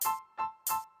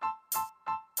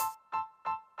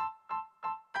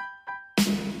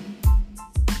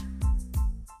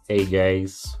Hey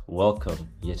guys, welcome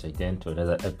yet again to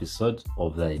another episode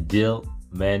of the Ideal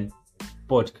Men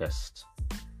podcast.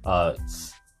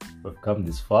 We've come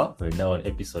this far. We're now on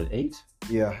episode 8.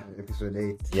 Yeah, episode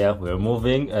 8. Yeah, we're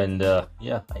moving, and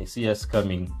I see us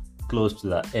coming close to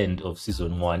the end of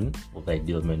season 1 of the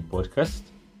Ideal Men podcast.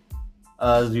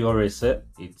 As we always said,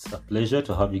 it's a pleasure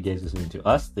to have you guys listening to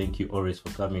us. Thank you always for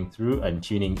coming through and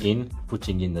tuning in,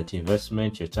 putting in that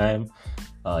investment, your time,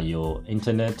 your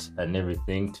internet, and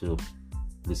everything to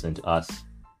listen to us.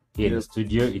 Here in the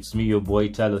studio, it's me, your boy,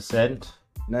 Talo Sent.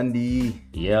 Nandi.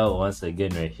 Yeah, once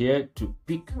again, we're here to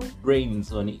pick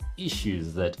brains on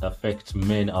issues that affect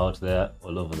men out there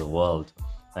all over the world.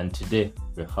 And today,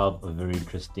 we have a very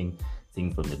interesting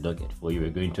thing from the docket for you. We're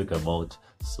going to talk about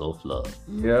self-love.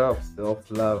 Yeah,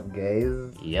 self-love,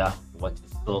 guys. Yeah, what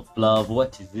is self-love?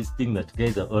 What is this thing that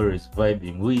guys are always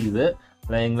vibing with?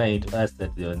 Lying to us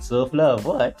that they're on self-love.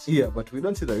 What? Yeah, but we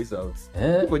don't see the results.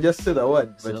 People just say the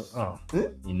word, but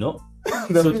you know. the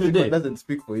So physical today, doesn't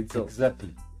speak for itself.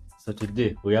 exactly. So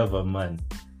today we have a man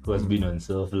who has been on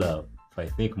self-love for I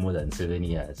think more than 7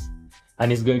 years,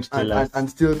 and he's going to tell us, And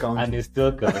still counting. and he's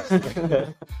still counts,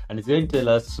 and he's going to tell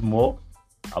us more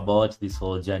about this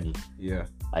whole journey. Yeah.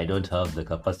 I don't have the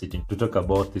capacity to talk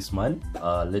about this man.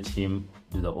 Let him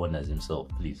do the honors himself,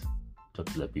 please. Talk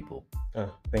to the people.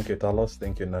 Thank you, Talos.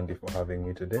 Thank you, Nandi, for having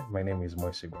me today. My name is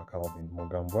Moisigwa Calvin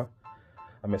Mugambwa.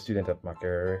 I'm a student at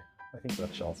Makerere. I think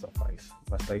that shall suffice.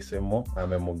 Must I say more?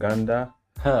 I'm a Muganda.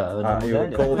 You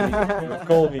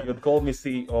would call me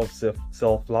CEO of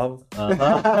self-love.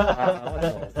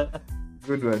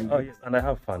 Good one. Oh yes, and I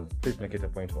have fun. Please make it a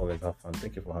point to always have fun.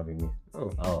 Thank you for having me. Oh,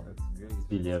 that's great.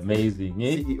 it's really amazing.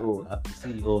 Eh? CEO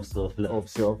CEO of self-love. of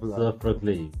self-love.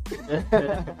 Self-proclaimed.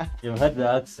 You've had the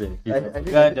accent. I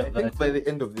think by the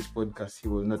end of this podcast, he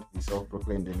will not be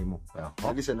self-proclaimed anymore.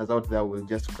 The listeners out there will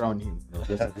just crown him.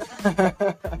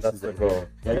 That's the goal.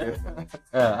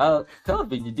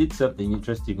 Calvin, you did something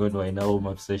interesting on my now home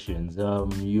obsessions.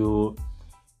 You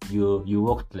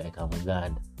walked like a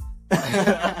Muganda.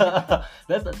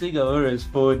 That's the thing I always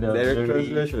found Direct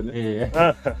translation.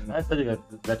 Yeah. That's something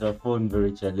that I found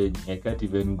very challenging. I can't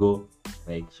even go,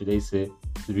 like, should I say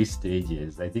 3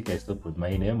 stages. I think I stopped with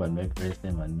my name and my first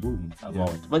name and boom, I'm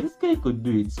out. But this guy could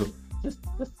do it, so just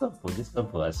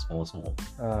sample as small.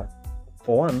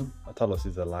 For one, Talos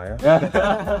is a liar.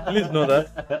 Please know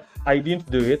that. I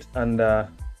didn't do it, and I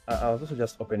was also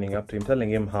just opening up to him, telling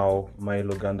him how my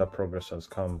Luganda progress has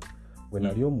come. When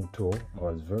I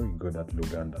was very good at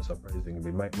Luganda,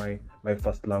 surprisingly. My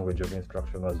first language of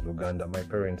instruction was Luganda. My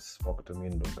parents spoke to me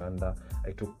in Luganda.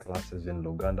 I took classes in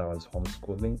Luganda. I was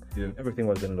homeschooling. Yeah. Everything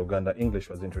was in Luganda. English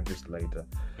was introduced later.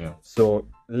 Yeah. So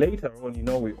later on,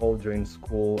 we all joined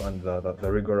school and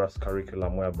the rigorous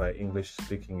curriculum whereby English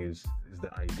speaking is the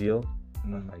ideal.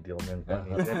 Ideal men.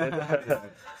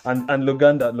 and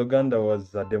Luganda was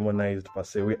demonized per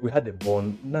se. We had a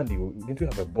bone. Nandi, didn't we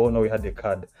have a bone or we had a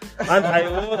card? And I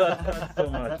love that card so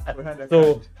much.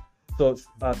 So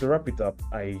to wrap it up,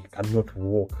 I cannot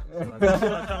walk.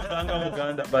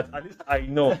 But at least I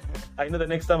know the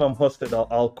next time I'm hosted,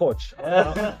 I'll coach.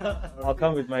 I'll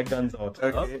come with my guns out.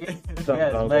 Okay.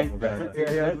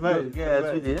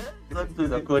 Not to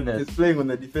the corners. He's playing on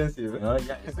the defensive.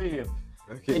 See.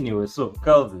 Okay. Anyway, so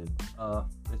Calvin,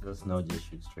 let us now just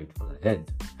shoot straight for the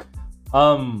head.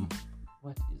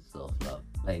 What is self-love?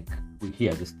 Like, we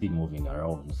hear this thing moving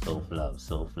around, self-love.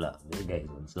 The guys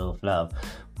on self-love.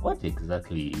 What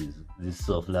exactly is this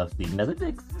self-love thing? Does it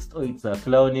exist, or it's a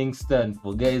clowning stand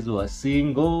for guys who are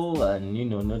single and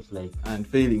not like And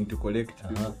failing to collect.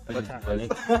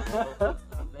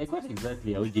 like what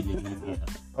exactly are we dealing with here?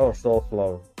 Oh,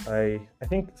 self-love. I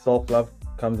think self-love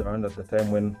comes around at the time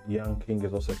when Young King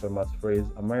is also a famous phrase.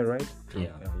 Am I right?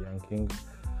 Yeah. Young King.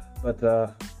 But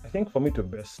I think for me to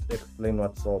best explain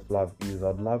what self-love is,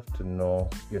 I'd love to know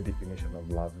your definition of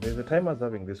love. There's a time I was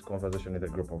having this conversation with a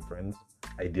group of friends,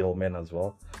 ideal men as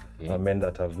well, men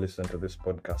that have listened to this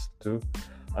podcast too.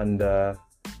 And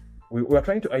we were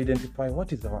trying to identify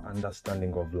what is our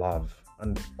understanding of love.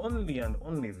 And only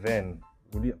then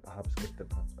will you perhaps get the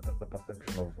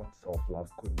perception of what self-love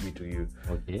could be to you.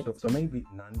 Okay. So maybe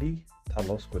Nandi,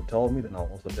 Talos could tell me, then I'll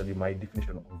also tell you my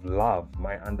definition of love,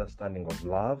 my understanding of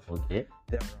love. Okay.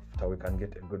 Thereafter, we can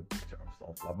get a good picture of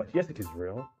self-love. But yes, it is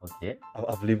real. Okay.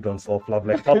 I've lived on self-love,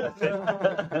 like Talos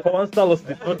said. For once, Talos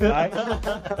did not lie.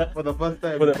 For the first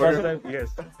time. For the first time,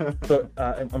 yes. So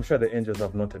I'm sure the angels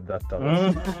have noted that,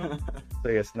 Talos. So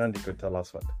yes, Nandi could tell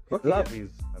us what love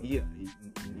is. Yeah,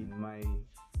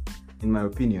 in my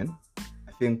opinion,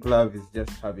 I think love is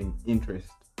just having interest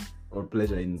or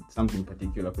pleasure in something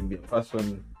particular. It could be a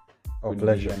person, Oh, when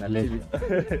pleasure. you do an activity.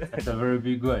 Pleasure. That's a very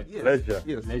big one. Yes, Pleasure.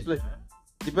 Yes, Pleasure. pleasure.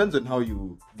 Depends on how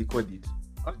you decode it.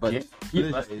 But Okay.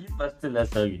 pleasure You first tell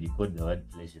us how you decode the word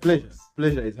pleasure.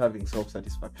 pleasure is having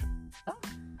self-satisfaction.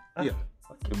 Yeah.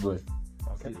 Okay, boss.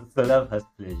 Okay. So love has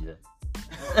pleasure.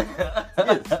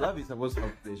 Yes, love is supposed to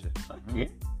have pleasure. Okay.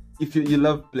 If you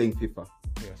love playing FIFA,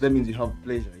 Yes. that means you have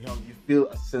pleasure. You feel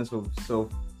a sense of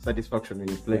self-satisfaction when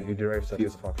you're Like playing. you derive FIFA.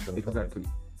 satisfaction from it. Exactly.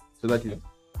 So that is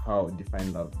how I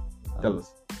define love. Tell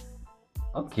us.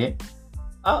 Okay.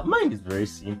 Mine is very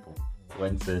simple.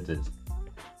 One sentence.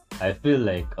 I feel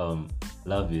like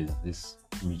love is this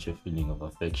mutual feeling of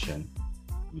affection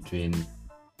between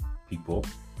people.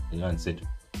 I can't say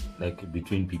like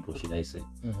between people, should I say?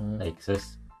 Like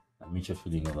just a mutual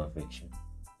feeling of affection.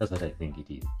 That's what I think it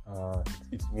is.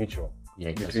 It's mutual Yeah,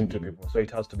 it has between to two be. people. So it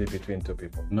has to be between two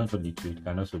people. Not only two, it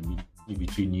can also be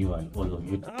between you and all of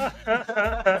you.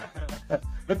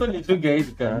 Not only two guys,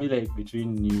 it can be like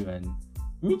between you and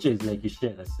mutual is like you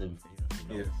share the same thing.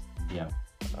 You know? Yes.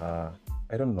 Yeah.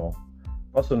 I don't know.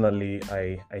 Personally,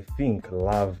 I think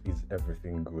love is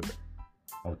everything good.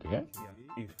 Okay.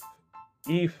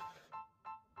 If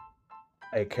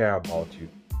I care about you,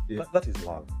 Yeah. that is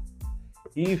love.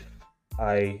 If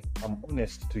I am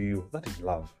honest to you, that is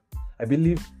love. I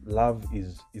believe love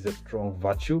is a strong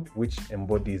virtue which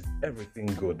embodies everything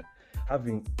good.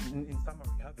 In summary,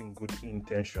 having good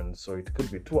intentions. So it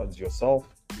could be towards yourself.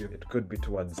 Yeah. It could be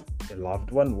towards a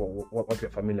loved one. What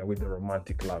you're familiar with, the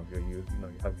romantic love. You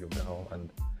have your girl and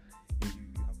you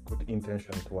have good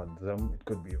intention towards them. It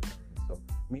could be your parents. So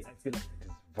me, I feel like it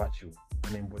is virtue,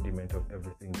 an embodiment of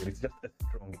everything good. It's just a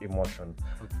strong emotion.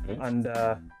 Okay. And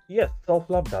yes,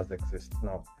 self-love does exist.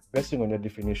 Now, basing on your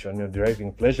definition, you're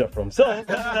deriving pleasure from self.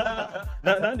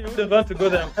 now you wouldn't want to go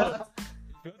there.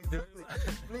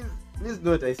 Please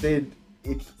note, I said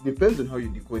it depends on how you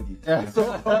decode it. So,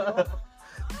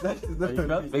 that is not. You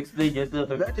can't explain yourself.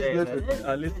 That is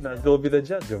not. Listeners, they'll be the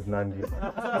judge of Nandi.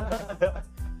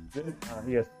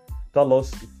 Yes,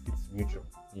 Talos, it's mutual.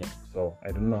 Yeah. So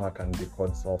I don't know how I can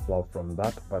decode self-love from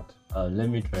that, but Let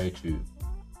me try to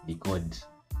decode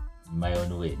my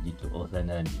own way due to author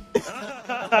Nandi.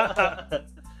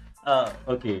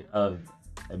 Okay.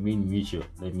 I mean mutual.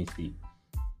 Let me see.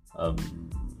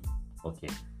 Okay.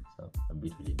 So a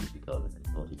bit really difficult than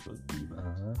I thought it would be,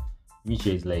 but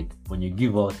mutual is like when you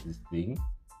give out this thing,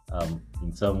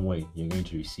 in some way you're going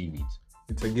to receive it.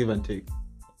 It's a give and take.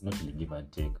 Not really give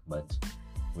and take, but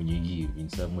when you give, in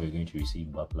some way you're going to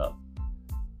receive back love.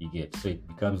 You get, so it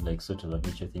becomes like sort of a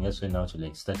mutual thing. That's when now to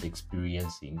like start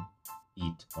experiencing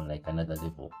it on like another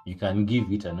level. You can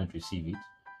give it and not receive it,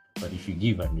 but if you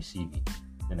give and receive it,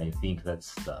 then I think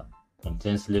that's the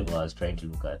intense level I was trying to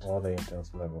look at. all the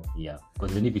intense level. Yeah,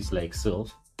 because even if it's like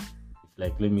self, if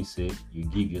like let me say you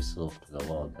give yourself to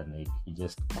the world and like you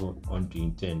just go on to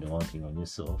intend one thing on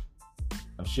yourself,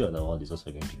 I'm sure the world is also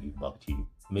going to give back to you.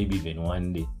 Maybe even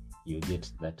one day you get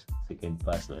that second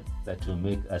person that will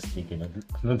make us think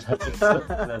not have yourself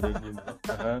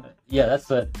anymore. Yeah, that's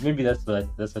what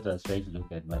I was trying to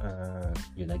look at. But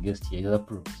you're the guest here, you're the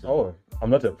pro. So. Oh, I'm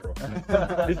not a pro.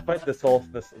 Despite the self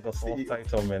CEO.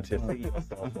 titlement, yes, CEO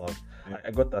self-love.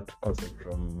 I got that concept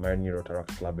from my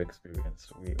Neuroteract Club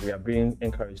experience. We are being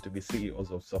encouraged to be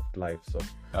CEOs of soft life. So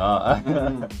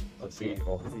Okay.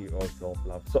 CEO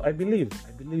self-love. So I believe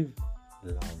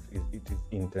love is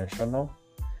intentional,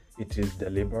 it is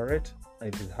deliberate,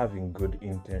 and it is having good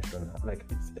intention. Like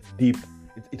it's deep.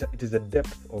 It is a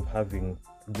depth of having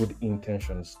good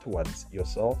intentions towards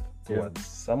yourself, towards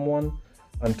someone,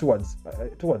 and towards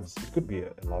it could be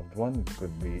a loved one, it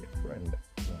could be a friend.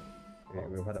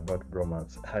 We've heard about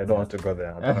bromance. I don't want to go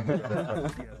there.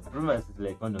 Romance is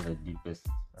like one of the deepest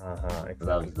Exactly.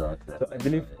 loves out there. So I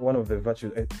believe one of the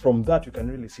virtues from that you can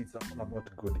really see it's all about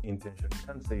good intention. You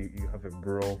can't say you have a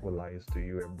bro who lies to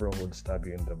you, a bro who would stab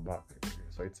you in the back.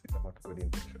 So it's about good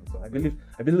intention. So I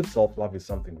believe self-love is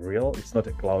something real. It's not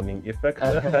a clowning effect.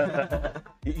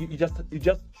 you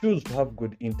just choose to have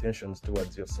good intentions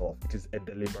towards yourself. It is a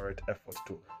deliberate effort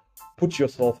to put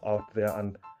yourself out there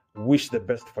and wish the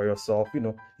best for yourself.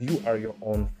 You are your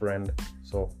own friend.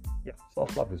 So yeah,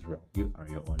 self-love is real. You are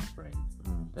your own friend.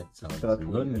 That sounds That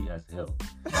lonely as hell.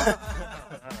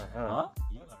 Huh?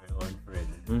 You are your own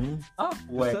friend.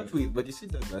 Why? Start with, but you see,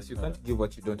 Douglas, you can't give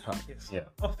what you don't have. Yes. Yeah.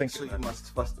 Oh, thank So you. you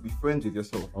must first be friends with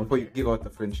yourself before you give out the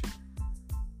friendship.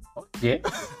 Okay.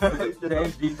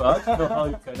 Dive deeper. Know how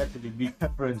you can actually be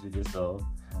friends with yourself,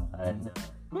 and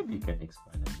maybe you can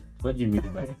expand on that. What do you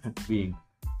mean by being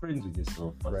friends with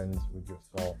yourself? Friends with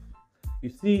yourself. You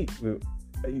see,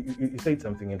 you said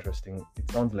something interesting. It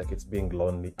sounds like it's being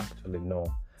lonely. Actually, no.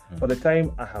 For the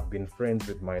time I have been friends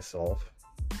with myself,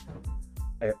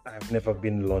 I've never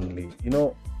been lonely.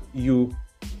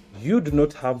 You do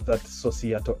not have that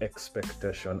societal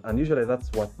expectation, and usually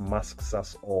that's what masks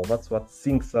us all. That's what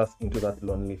sinks us into that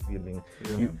lonely feeling.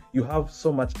 You have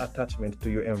so much attachment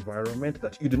to your environment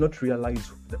that you do not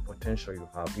realize the potential you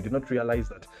have. You do not realize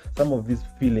that some of these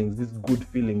feelings, these good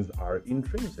feelings, are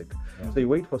intrinsic. So you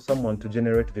wait for someone to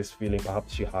generate this feeling.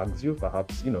 Perhaps she hugs you.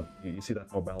 Perhaps you see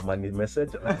that mobile money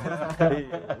message.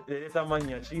 And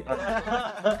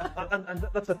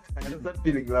that's that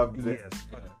feeling love. Yes.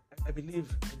 I believe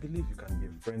you can be a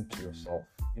friend to yourself,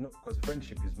 because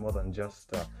friendship is more than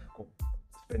just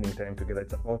spending time together.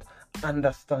 It's about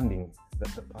understanding the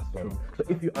person. So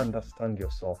if you understand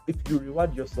yourself, if you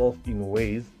reward yourself in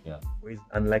ways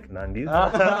unlike Nandi's, you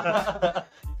reward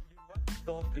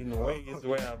yourself in ways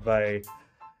whereby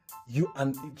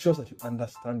it shows that you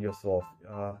understand yourself.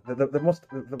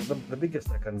 The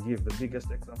biggest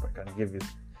example I can give is,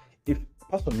 if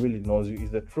a person really knows you,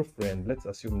 is a true friend. Let's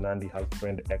assume Nandi has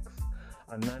friend X,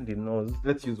 and Nandi knows.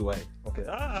 Let's use Y. Okay.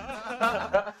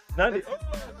 Nandi.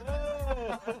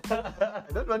 I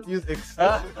don't want to use X.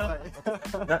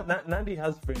 Nandi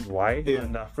has friend Y,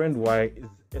 and friend Y is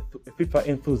a FIFA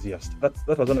enthusiast. That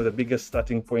was one of the biggest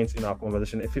starting points in our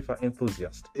conversation. A FIFA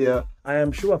enthusiast. Yeah. I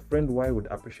am sure friend Y would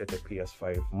appreciate a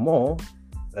PS5 more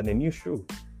than a new shoe.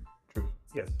 True.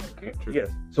 Yes. Okay. True.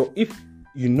 Yes. So if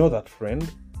you know that friend,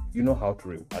 you know how to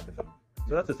reward them.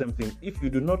 So that's the same thing. If you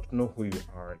do not know who you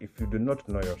are, if you do not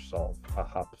know yourself,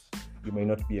 perhaps you may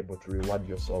not be able to reward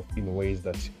yourself in ways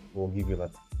that will give you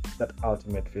that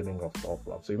ultimate feeling of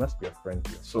self-love. So you must be a friend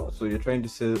to yourself. So you're trying to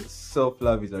say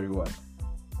self-love is a reward?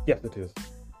 Yes, it is.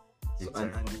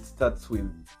 And it starts with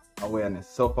awareness,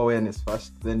 self-awareness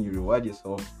first, then you reward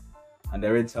yourself. And I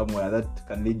read somewhere that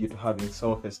can lead you to having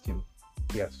self-esteem.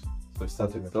 Yes. So it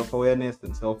starts with self-awareness,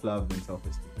 then self-love, then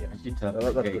self-esteem. Yeah. And you tell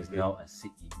the guy is now a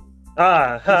CEO.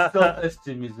 His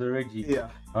Self-esteem is already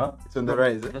It's on the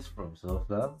rise. Just from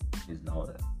self-love is now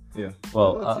there. Yeah.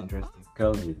 Well, that's interesting.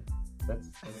 Kelvin, that's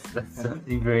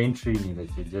something very intriguing that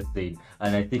you just said,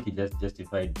 and I think it just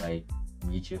justified by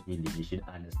mutual feeling. You should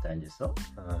understand yourself.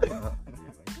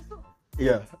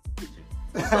 Yeah.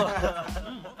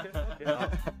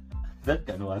 That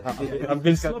can work. I've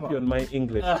been sloppy on my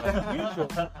English.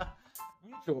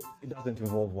 Mutual, it doesn't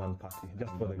involve one party,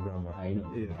 just for the grammar. I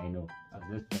know.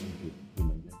 I'm just trying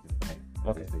to justify.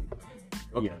 Okay.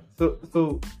 Okay.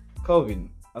 So Calvin,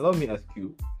 allow me to ask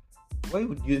you, why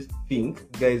would you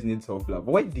think guys need self-love?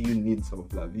 Why do you need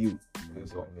self-love? You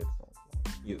yourself. I need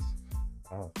self-love. Yes.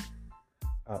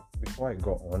 Before I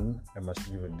go on, I must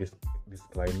give a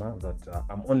disclaimer that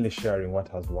I'm only sharing what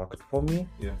has worked for me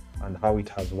and how it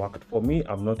has worked for me.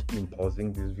 I'm not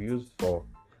imposing these views. So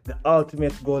the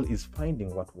ultimate goal is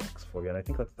finding what works for you. And I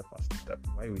think that's the first step.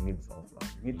 Why we need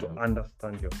self-love. You need to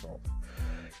understand yourself.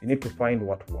 You need to find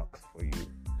what works for you.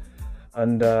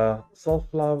 And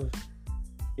self-love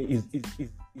is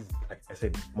like I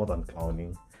said, more than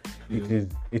clowning. It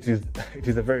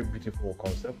is a very beautiful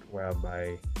concept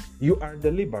whereby you are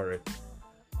deliberate.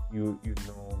 You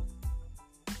know,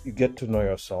 you get to know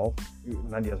yourself.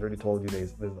 Nandi has already told you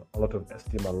there's a lot of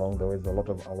esteem along the way. There's a lot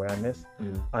of awareness.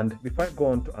 And before I go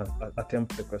on to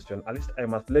attempt the question, at least I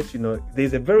must let you know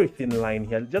there's a very thin line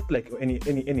here. Just like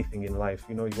anything in life,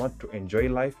 you want to enjoy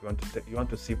life. You want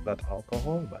to sip that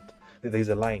alcohol, but there's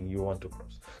a line you want to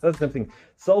cross. That's the same thing.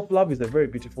 Self-love is a very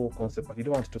beautiful concept, but you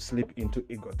don't want to slip into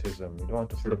egotism. You don't want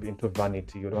to slip into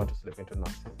vanity. You don't want to slip into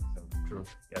narcissism. True.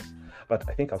 Yes. But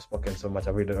I think I've spoken so much.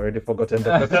 I've already forgotten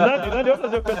the question. Nandi, what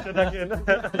was your question again?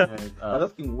 I was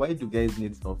asking, why do guys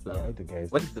need self-love? Yeah,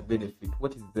 what is the benefit?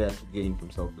 What is there to gain from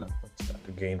self-love? What's that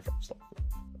to gain from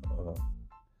self-love?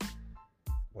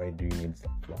 Why do you need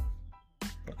self-love?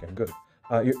 Okay, good.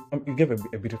 You gave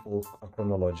a beautiful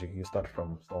chronology. You start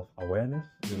from self-awareness,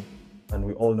 and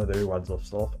we all know the rewards of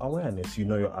self-awareness. You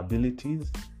know your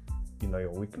abilities, you know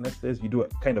your weaknesses. You do a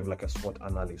kind of like a SWOT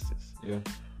analysis. Yeah.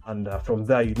 And from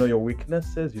there, you know your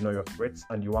weaknesses, you know your threats,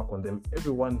 and you work on them.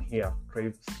 Everyone here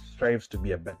strives to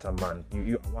be a better man.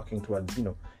 You are working towards,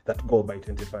 that goal by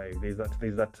 25. There's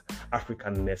that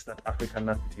Africanness, that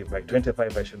Africanity. By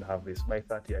 25, I should have this. By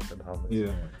 30, I should have this.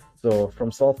 Yeah. So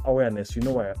from self-awareness, you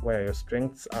know where your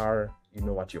strengths are, you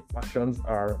know what your passions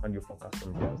are, and you focus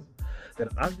on those. Then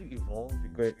as you evolve,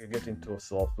 you get into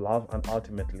self-love and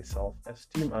ultimately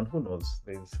self-esteem, and who knows,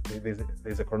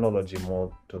 there's a chronology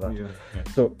more to that. Yeah.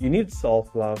 So you need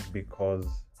self-love because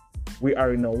we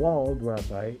are in a world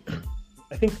whereby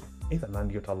I think either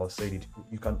Nandi or Talos said it,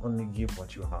 you can only give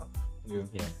what you have.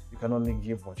 Yeah. You can only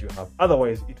give what you have.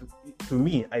 Otherwise, to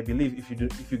me, I believe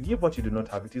if you give what you do not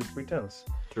have, it is pretense.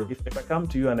 True. If I come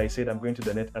to you and I said I'm going to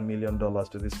donate $1 million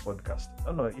to this podcast,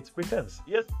 no, it's pretense.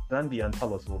 Yes, Dandy and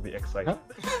Talos will be excited.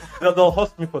 They'll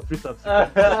host me for 3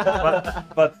 subsequent.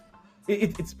 but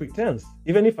it's pretense.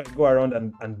 Even if I go around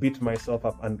and beat myself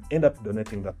up and end up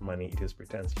donating that money, it is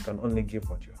pretense. You can only give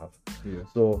what you have. Yeah.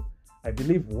 So I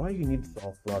believe why you need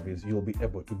self-love is you'll be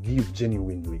able to give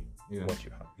genuinely what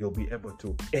you have. You'll be able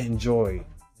to enjoy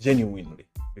genuinely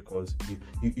because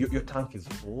your tank is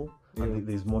full and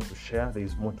there's more to share,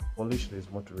 there's more to polish, there's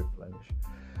more to replenish.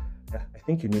 Yeah, I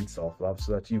think you need self-love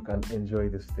so that you can enjoy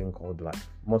this thing called life.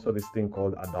 Most of this thing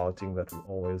called adulting that we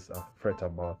always fret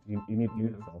about. You need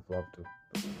self-love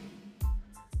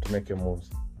to make your moves.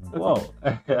 Wow.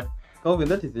 Calvin,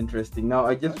 that is interesting. Now,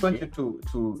 I just want you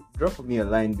to drop me a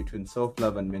line between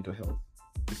self-love and mental health.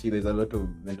 You see, there's a lot of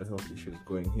mental health issues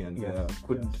going here and there.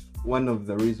 Could one of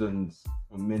the reasons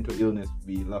for mental illness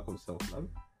be lack of self-love?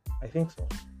 I think so.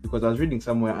 Because I was reading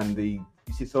somewhere and you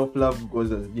see, self-love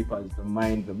goes as deep as the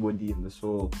mind, the body, and the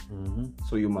soul. Mm-hmm.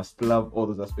 So you must love all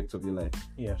those aspects of your life.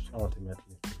 Yes,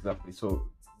 ultimately. Exactly. So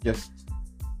just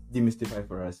demystify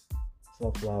for us.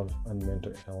 Self-love and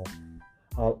mental health.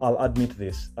 I'll admit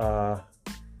this.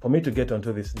 For me to get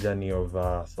onto this journey of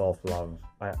self-love,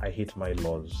 I hit my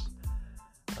lows.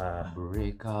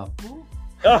 Break up.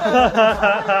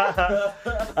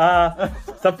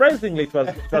 Surprisingly, it was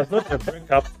not a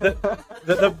breakup.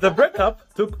 The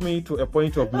breakup took me to a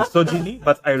point of misogyny,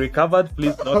 but I recovered.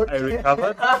 Please note, I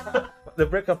recovered. The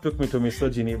breakup took me to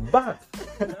misogyny, but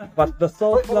the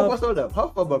self-love. Hold up. How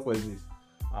far back was this?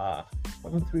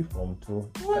 Form 3, Form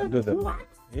 2. We can do the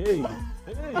hey,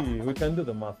 we can do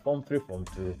the math. Form 3, Form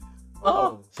 2.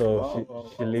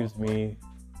 So she leaves me.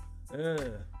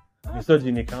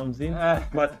 Misogyny comes in,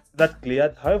 but that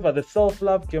cleared. However, the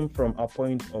self-love came from a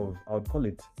point of, I would call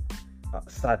it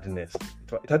sadness.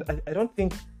 I don't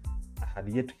think I had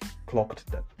yet clocked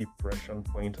that depression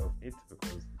point of it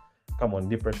because, come on,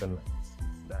 depression is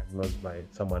diagnosed by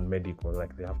someone medical,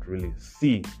 like they have to really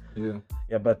see.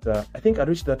 Yeah, but I think I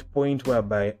reached that point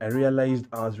whereby I realized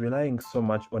I was relying so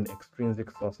much on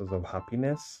extrinsic sources of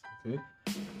happiness.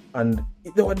 And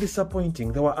they were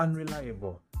disappointing, they were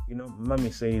unreliable. You know,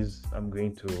 mommy says I'm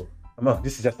going to.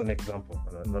 This is just an example,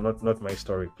 not my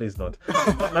story. Please not.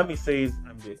 Mommy says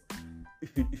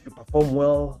if you perform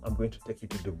well, I'm going to take you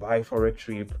to Dubai for a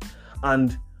trip,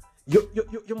 and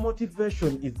your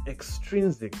motivation is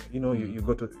extrinsic. You know, you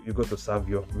go to serve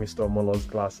your Mr. Molo's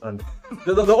class, and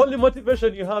the only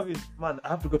motivation you have is, man, I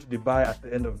have to go to Dubai at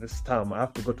the end of this term. I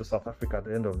have to go to South Africa at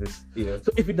the end of this.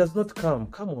 So if it does not come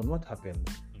on, what happens?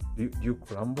 Do you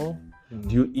crumble?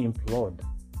 Do you implode?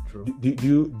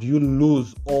 Do you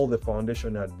lose all the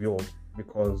foundation you had built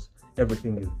because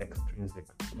everything is extrinsic?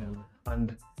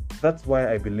 And that's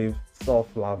why I believe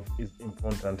self-love is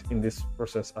important in this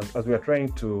process. As we are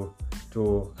trying to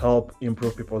help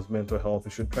improve people's mental health,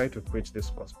 we should try to preach this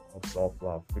gospel of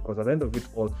self-love, because at the end of it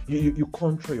all, you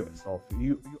control yourself.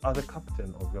 You are the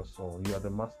captain of your soul. You are the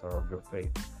master of your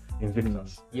faith.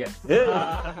 Invictus. Yes.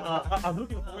 I'm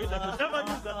looking for it. I can never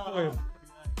use that poem.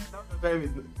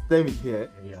 Time is here.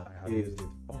 Yeah, I have used it.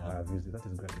 I have used it. That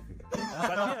is gratification.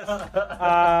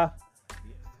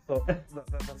 But yes,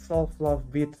 so the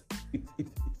self-love bit,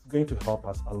 it's going to help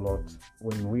us a lot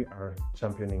when we are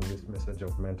championing this message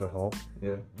of mental health.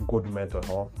 Good mental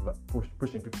health,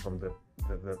 pushing people from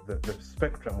the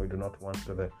spectrum we do not want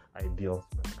to the ideal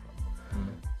spectrum.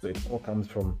 So it all comes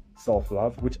from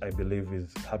self-love, which I believe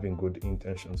is having good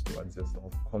intentions towards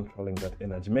yourself, controlling that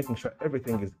energy, making sure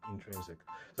everything is intrinsic.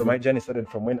 So my journey started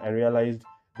from when I realized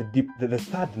the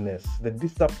sadness, the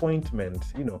disappointment,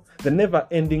 you know, the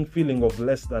never-ending feeling of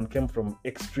less than came from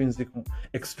extrinsic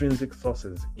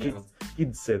sources.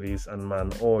 Kids say this, and man,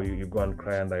 you go and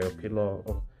cry under your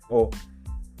pillow, or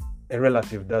a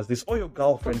relative does this, or your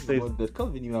girlfriend says that.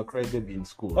 Calvin, you are crying baby in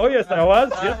school. Oh yes, I was.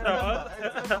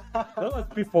 That was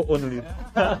people only.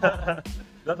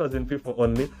 That was in people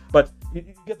only. But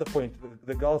you get the point.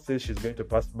 The girl says she's going to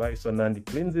pass by, so Nandi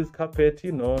cleans his carpet.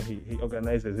 You know, he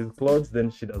organizes his clothes.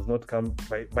 Then she does not come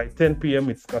by 10 p.m.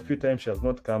 It's curfew time. She has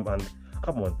not come, and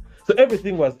come on. So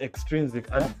everything was extrinsic,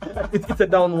 and it's a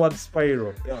downward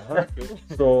spiral.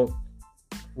 So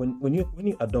when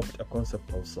you adopt a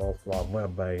concept of self-love,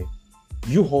 whereby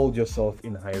you hold yourself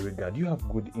in high regard, you have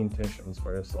good intentions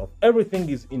for yourself, everything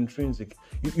is intrinsic.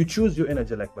 You choose your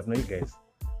energy, like, but no, you guys,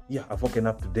 I've woken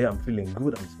up today, I'm feeling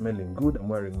good, I'm smelling good, I'm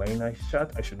wearing my nice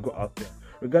shirt, I should go out there.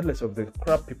 Regardless of the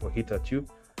crap people hit at you,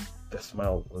 the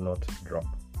smile will not drop.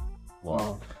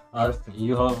 Wow.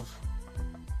 You have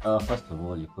First of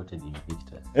all, you quoted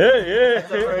Invictus.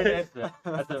 Hey.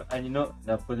 And you know,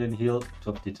 Napoleon Hill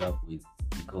topped it up with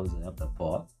because I have the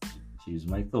power to choose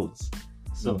my thoughts.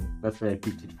 So that's where I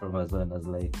picked it from as well. And I was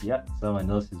like, yeah, someone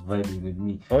else is vibing with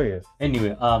me. Oh yes.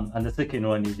 Anyway, and the second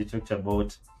one is you talked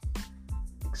about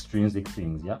extrinsic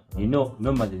things. Yeah, you know,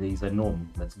 normally there is a norm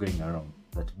that's going around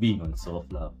that being on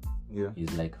self-love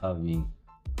is like having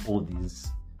all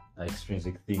these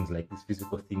extrinsic things, like these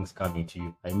physical things coming to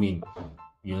you. I mean,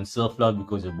 you're on self-love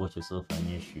because you bought yourself a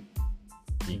new shoe.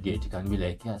 You can be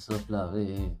like, yeah, self-love.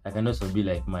 Hey. I can also be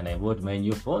like, man, I bought my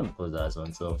new phone because I was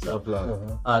on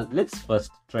self-love. Let's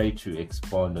first try to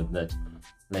expound on that.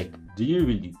 Like, do you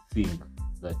really think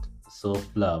that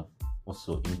self-love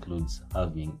also includes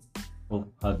having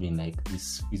like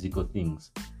these physical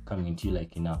things coming into you,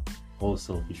 like in a whole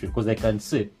selfish way? Because I can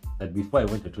say that before I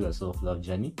went into the self-love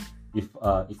journey, if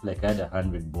like I had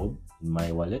 100 bob in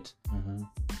my wallet,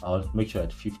 I'll make sure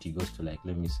that 50 goes to, like,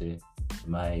 let me say,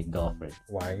 my girlfriend.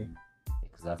 Why?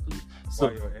 Exactly. So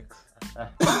why your ex?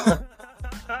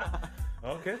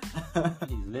 Okay.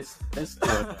 Please, let's go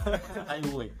on the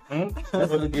highway.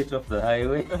 Let's not get off the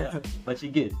highway. But you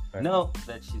get now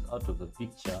that she's out of the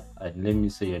picture, and let me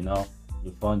say,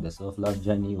 you found the self-love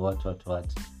journey, what,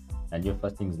 and your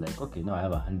first thing is like, okay, now I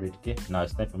have 100k. Now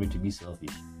it's time for me to be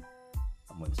selfish.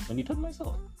 I'm going to spend it on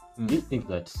myself. Do you think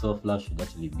that self-love should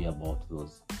actually be about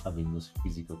having those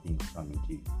physical things coming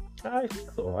to you? I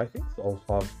think so. I think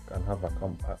self-love can have a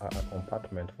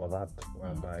compartment for that,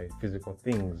 whereby physical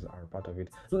things are part of it.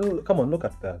 Come on, look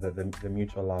at the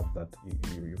mutual love that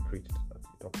you preached, that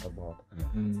you talked about.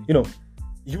 You know,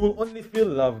 you will only feel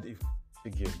loved if she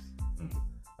gives.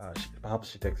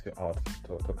 Perhaps she takes you out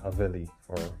to Cavelli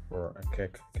for a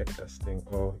cake testing,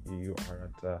 or you are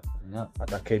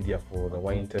at Arcadia for the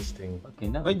wine testing. Okay,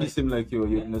 now why do you seem like you're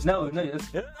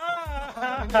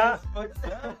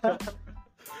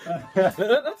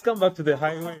Let's come back to the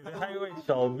highway. The highway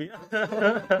shall be.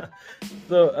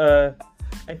 So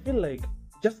I feel like,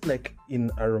 just like in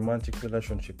a romantic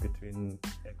relationship between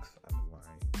X and Y,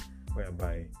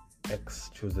 whereby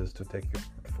X chooses to take you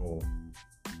out for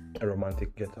a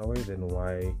romantic getaway, then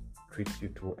Y treats you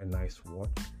to a nice watch.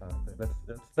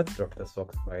 Let's drop the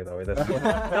socks, by the way.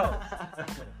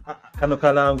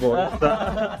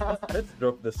 Let's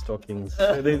drop the stockings.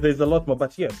 There's a lot more,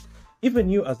 but yes, even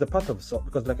you as the part of self,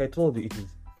 because like I told you, it is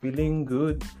feeling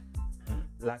good,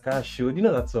 like I should. You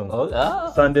know that song?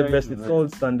 Sunday Best. It's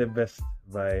called Sunday Best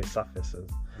by Surfaces.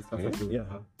 Yeah,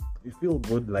 you feel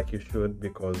good like you should,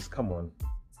 because come on,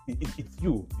 it's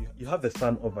you. You have the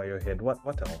sun over your head. What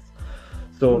else?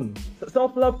 So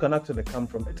self-love can actually come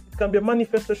from it. It can be a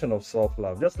manifestation of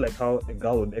self-love, just like how a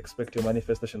girl would expect your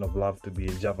manifestation of love to be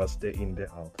a Java's day in, day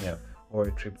out, or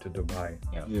a trip to Dubai.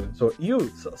 So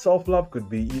self-love could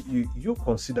be you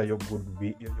consider your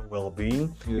your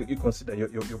well-being. You consider your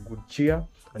good cheer,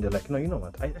 and you're like, no, you know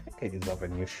what? I think I deserve a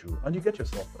new shoe, and you get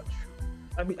yourself that shoe.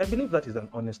 I believe that is an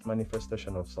honest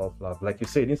manifestation of self-love. Like you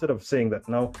said, instead of saying that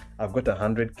now I've got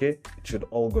 100k, it should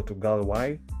all go to girl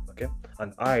Y, okay,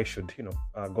 and I should,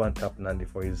 go and tap Nandi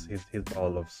for his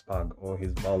bowl of spag or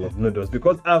his bowl of noodles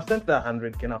because I've sent that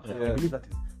 100k now. I believe that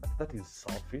is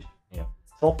selfish.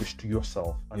 Selfish to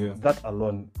yourself, and that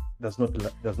alone does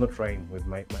not rhyme with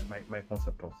my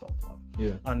concept of self-love.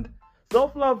 And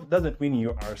self-love doesn't mean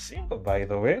you are single, by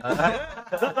the way.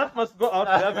 that must go out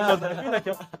there, because I feel like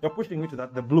you're pushing me to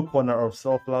that. The blue corner of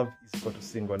self-love is equal to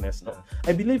singleness. No,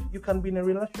 I believe you can be in a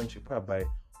relationship whereby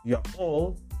you're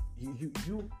all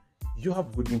you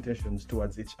have good intentions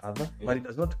towards each other, but it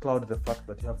does not cloud the fact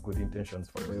that you have good intentions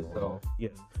for yourself.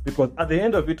 Yes, because at the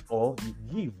end of it all, you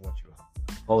give what you have.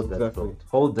 Hold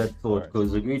that thought,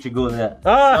 because we need to go there.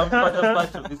 Some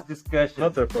part of this discussion.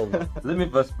 Not a problem. Let me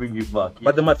first bring you back.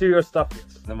 But the material stuff,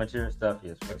 yes. The material stuff,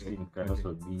 yes. Vaccine can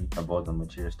also be about the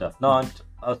material stuff. Now, and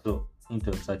also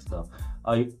into such stuff.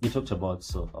 You talked about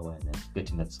self-awareness,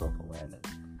 getting that self-awareness.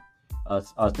 I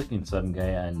was talking to some guy,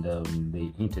 and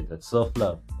they hinted that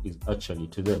self-love is actually,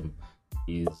 to them,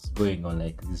 is going on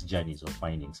like these journeys of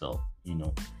finding self.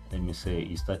 Let me say,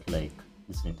 you start like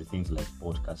listening to things like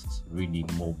podcasts, reading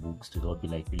more books to help you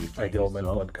like really find Ideal Man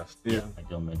yourself. podcast.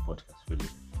 Ideal Man podcast, really.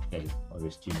 Guys,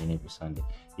 always tune in every Sunday.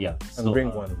 And so,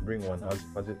 bring one.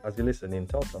 As you listen in,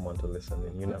 tell someone to listen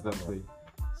in. You never know.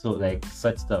 So like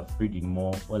such stuff, reading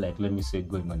more, or like let me say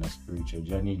going on a spiritual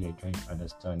journey, like trying to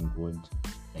understand God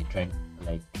like trying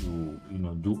like to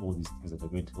do all these things that are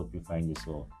going to help you find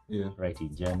yourself. Yeah.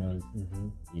 Writing journals,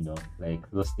 Mm-hmm. like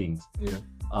those things. Yeah.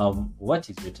 What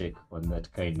is your take on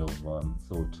that kind of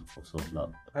thought of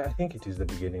self-love? I think it is the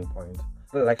beginning point.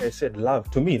 Like I said, love,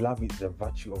 to me, love is the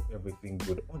virtue of everything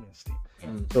good, honesty.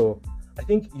 Mm. So I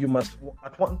think you must,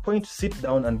 at one point, sit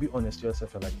down and be honest to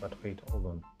yourself. You're like, but wait, hold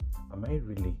on. Am I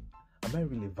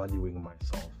really valuing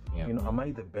myself? Yeah. Am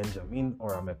I the Benjamin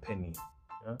or am I a penny?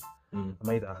 Yeah? Mm. Am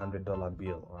I the $100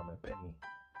 bill or am I a penny?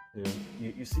 Yeah.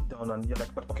 You sit down and you're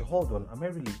like, but okay, hold on. Am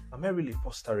I really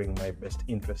fostering my best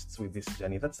interests with this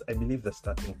journey? That's, I believe, the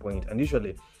starting point. And usually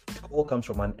it all comes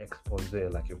from an expose,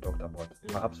 like you've talked about.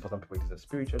 Perhaps for some people it is a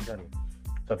spiritual journey.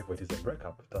 Some people it is a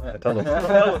breakup. Tell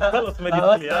us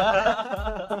medically.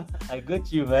 I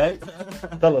got you, man.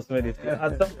 Tell us medically.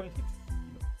 At some point it's,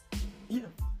 you're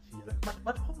like,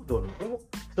 but hold on.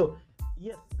 So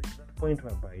yes, there's that point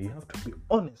whereby you have to be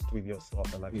honest with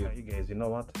yourself and like, Yeah. you guys, you know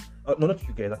what? No, not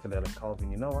you guys, actually, like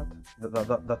Calvin, you know what?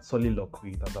 That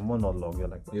soliloquy, that's a monologue. You're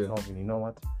like, Yeah. Calvin, you know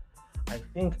what? I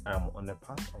think I'm on a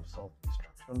path of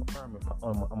self-destruction,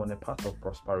 or I'm on a path of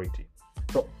prosperity.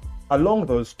 So along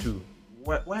those two,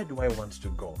 where do I want to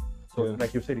go? So Yeah.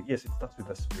 like you said, yes, it starts with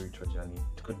a spiritual journey.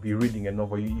 It could be reading a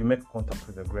novel. You make contact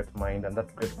with a great mind, and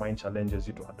that great mind challenges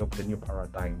you to adopt a new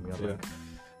paradigm. You're Yeah. like,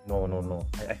 no.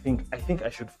 I think I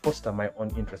should foster my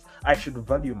own interest. I should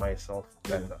value myself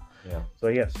better. Yeah. So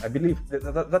yes, I believe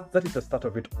that is the start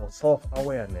of it all.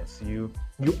 Self-awareness. You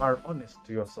are honest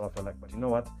to yourself. You're like, but you know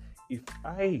what? If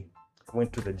I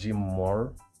went to the gym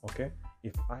more, okay?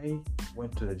 If I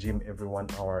went to the gym every 1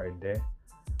 hour a day,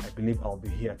 I believe I'll be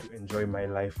here to enjoy my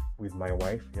life with my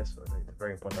wife. Yes, so it's a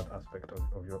very important aspect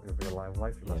of your life.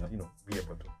 You must, be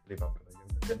able to live up to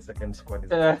the 10-second squad.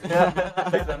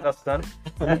 Please understand.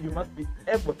 You must be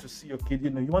able to see your kid.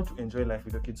 You want to enjoy life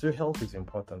with your kids. So your health is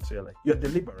important. So you're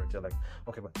deliberate. You're like,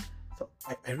 okay, but so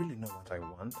I really know what I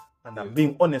want, and I'm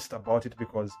being honest about it,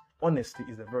 because honesty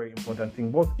is a very important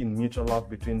thing, both in mutual love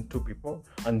between two people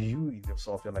and you with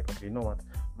yourself. You're like, okay, you know what?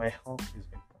 My health is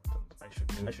important.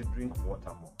 I should drink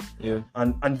water more. Yeah.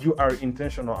 And you are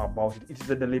intentional about it. It is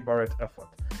a deliberate effort.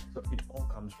 So it all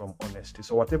comes from honesty.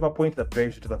 So whatever point that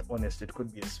drives you to that honesty, it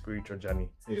could be a spiritual journey.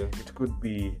 Yeah. It could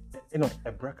be,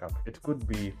 a breakup. It could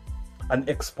be an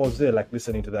expose, like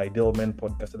listening to the Ideal Men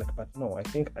podcast. Like, but no, I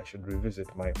think I should revisit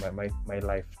my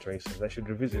life choices. I should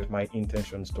revisit my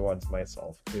intentions towards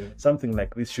myself. Yeah. Something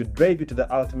like this should drive you to the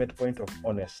ultimate point of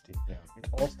honesty. Yeah. It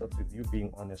all starts with you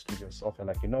being honest with yourself. You're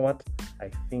like, you know what? I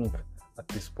think at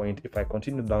this point, if I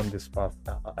continue down this path,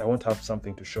 I won't have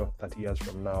something to show 30 years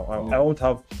from now. I won't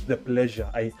have the pleasure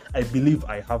I believe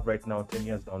I have right now 10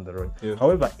 years down the road. Yeah.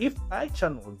 However, if I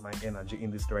channel my energy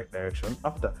in this direct direction,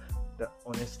 after the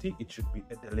honesty, it should be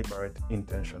a deliberate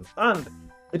intention. And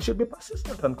it should be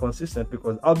persistent and consistent,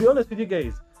 because I'll be honest with you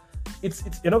guys, it's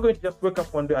you're not going to just wake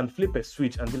up one day and flip a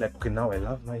switch and be like, okay, now I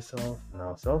love myself,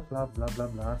 now self-love, blah, blah,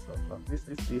 blah, self-love,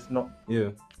 this, no. Yeah.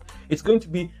 It's going to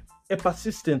be a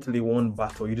persistently won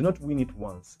battle. You do not win it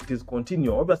once. It is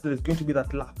continual. Obviously, there's going to be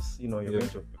that lapse. You're going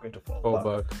to fall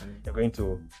back. You're going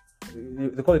to.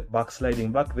 They call it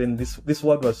backsliding. Back then, this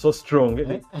word was so strong.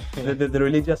 The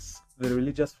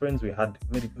religious friends we had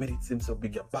made it seem so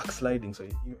big. You're backsliding. So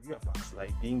you're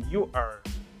backsliding. You are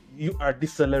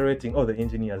decelerating. Oh, the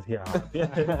engineers here.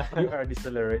 You are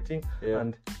decelerating. Yeah.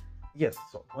 And yes,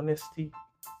 so honesty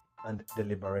and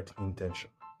deliberate intention.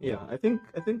 Yeah, I think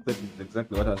that is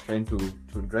exactly what I was trying to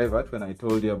drive at when I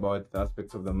told you about the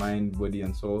aspects of the mind, body,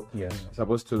 and soul. Yes. You're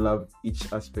supposed to love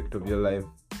each aspect of your life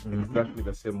exactly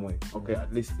the same way. Okay,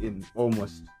 at least in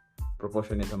almost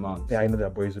proportionate amounts. Yeah, I know there are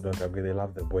boys who don't agree. They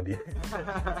love the body.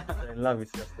 In love,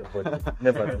 it's just the body.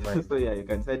 Never the mind. So yeah, you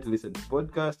can decide to listen to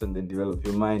podcasts and then develop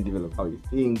your mind, develop how you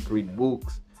think, read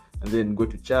books, and then go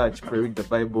to church, pray, read the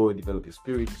Bible, develop your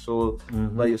spirit, soul,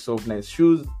 buy yourself nice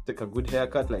shoes, take a good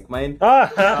haircut like mine. Hair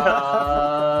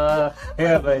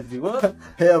by Ziwa.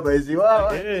 Hair by Ziwa.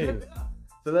 Hey.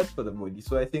 So that's for the body.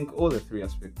 So I think all the three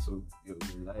aspects of your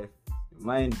life, your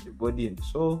mind, your body, and your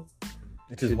soul,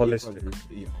 It is should holistic.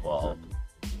 equally- yeah, Wow.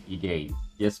 You guys,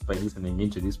 just by listening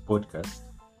into this podcast,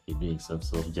 you're doing some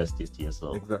self-justice to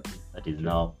yourself. Exactly. That is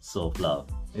now self-love.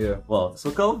 Yeah. Wow.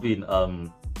 So Calvin,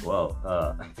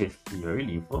 you're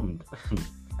really informed.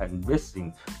 And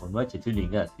basing on what you're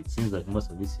telling us, it seems like most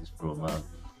of this is from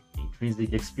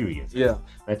intrinsic experience. Yeah.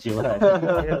 That you had.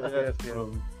 Yes.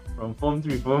 From Form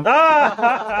 3, Form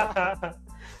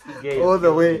All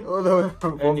the way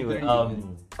from Anyway,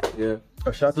 yeah.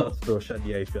 Shout out to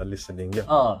Shadia if you are listening. Yeah.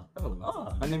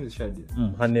 My name is Shadia.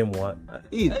 Her name what?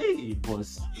 Hey,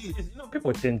 boss.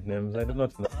 People change names. I do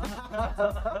not know.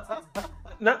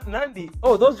 Nandi.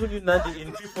 Oh, those who knew Nandi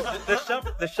in people.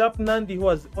 The sharp Nandi who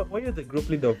was. What were you the group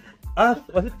leader of?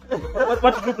 Was it?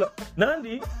 What group?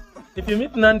 Nandi. If you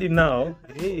meet Nandi now,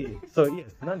 hey. So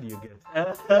yes, Nandi, you get.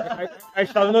 I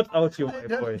shall not out you, my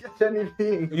boy. Get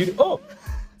anything.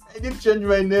 I didn't change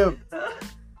my name.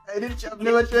 I've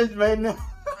never changed my name.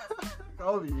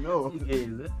 Calvin, no.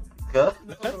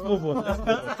 Let's move on.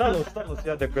 Tell us.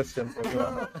 You had a question for you.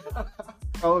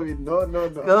 Calvin, no.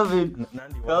 Calvin.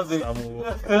 Nandi wants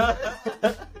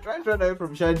Try to run away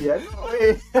from Shadia. No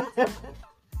way.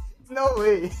 No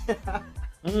way.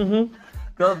 Mm-hmm.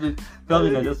 Calvin,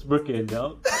 I just broke it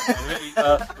down.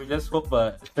 We just hope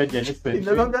Shadia next He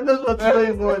no longer knows what's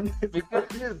going on.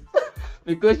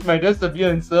 because she might just be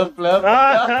on self-love.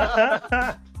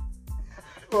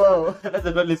 Wow. That's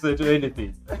not listen to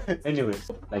anything.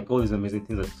 Anyways, like all these amazing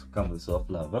things that come with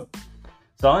self-love. Huh?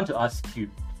 So I want to ask you,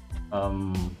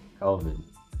 Calvin,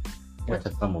 what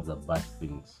are some of the bad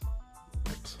things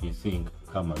that you think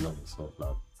come along with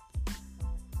self-love?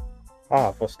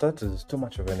 For starters, too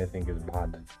much of anything is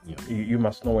bad. Yeah. You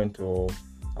must know when to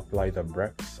apply the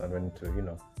brakes and when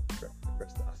to,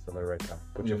 press the accelerator.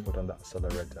 Put your foot on the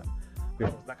accelerator.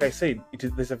 Because, like I said,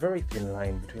 there's a very thin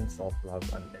line between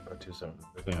self-love and egotism.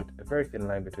 There's a very thin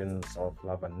line between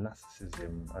self-love and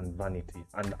narcissism and vanity.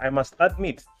 And I must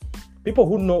admit, people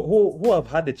who have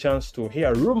had the chance to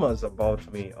hear rumors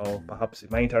about me, or perhaps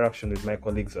my interaction with my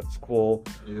colleagues at school,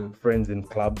 friends in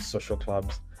clubs, social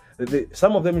clubs,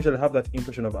 some of them usually have that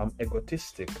impression of I'm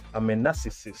egotistic, I'm a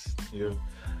narcissist. Yeah.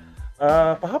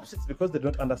 Perhaps it's because they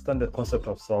don't understand the concept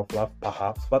of self-love,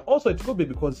 perhaps, but also it could be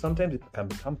because sometimes it can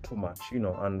become too much,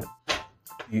 and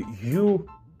you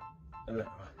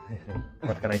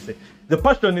what can I say? The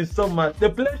passion is so much,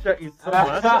 the pleasure is so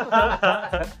much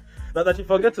that you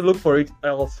forget to look for it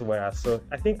elsewhere. So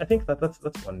I think that's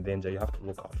one danger you have to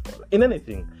look out for. In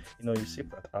anything, you sip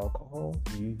that alcohol,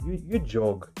 you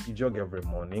jog every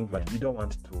morning, but you don't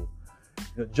want to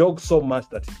jog so much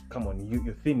that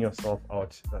you thin yourself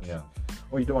out.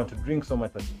 Or you don't want to drink so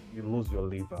much that you lose your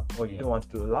liver. Or you don't want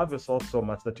to love yourself so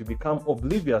much that you become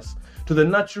oblivious to the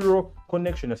natural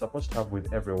connection you're supposed to have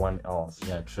with everyone else.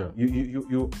 Yeah, true.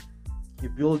 You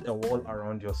build a wall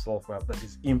around yourself that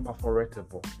is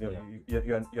imperforatable.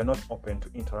 You're not open to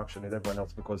interaction with everyone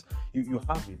else because you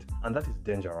have it, and that is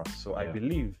dangerous. So I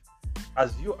believe,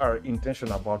 as you are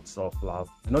intentional about self-love,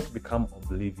 do not become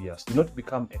oblivious, do not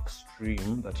become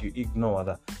extreme, that you ignore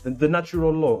the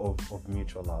natural law of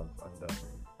mutual love and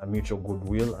a mutual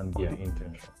goodwill and good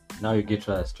intention. Now you get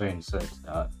to a strange set.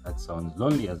 That sounds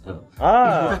lonely as hell.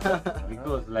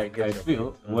 Because I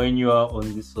feel when you are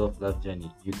on this self-love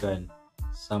journey, you can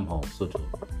somehow sort of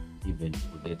even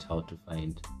forget how to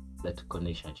find that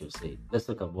connection that you say. Let's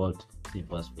talk about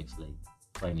simple aspects like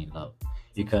finding love.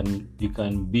 You can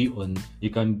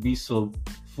be so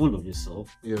full of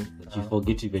yourself that you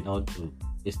forget even how to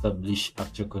establish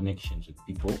actual connections with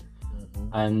people.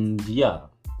 And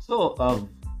so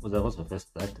was also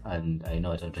first that, and I know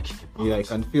what I'm talking about. Yeah, I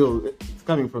can feel it's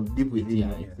coming from deep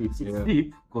within. It's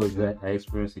deep because I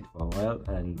experienced it for a while,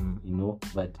 and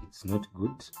but it's not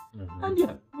good.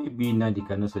 And maybe Nandi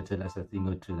can also tell us a thing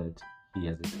or two that he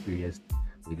has experienced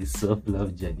with this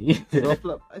self-love journey.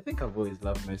 Self-love. I think I've always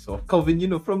loved myself.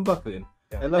 Calvin, from back then,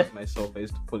 I loved myself. I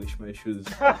used to polish my shoes.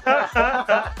 By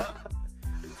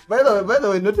the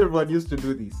way, not everyone used to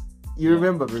do this. You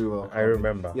remember very well. I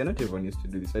remember. Yeah, not everyone used to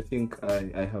do this. I think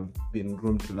I have been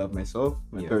groomed to love myself.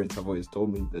 My parents have always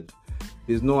told me that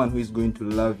there's no one who is going to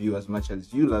love you as much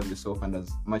as you love yourself and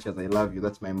as much as I love you.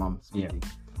 That's my mom speaking.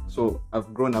 So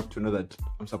I've grown up to know that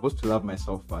I'm supposed to love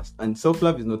myself first. And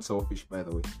self-love is not selfish, by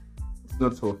the way. It's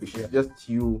not selfish. It's just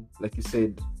you, like you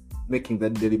said, making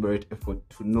that deliberate effort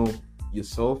to know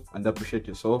yourself and appreciate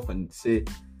yourself and say,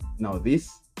 now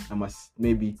I must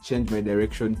maybe change my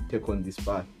direction, take on this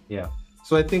path. Yeah.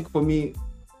 So I think for me,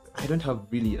 I don't have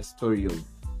really a story of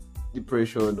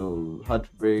depression or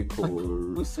heartbreak or...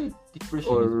 Who said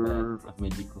depression is a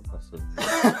medical person?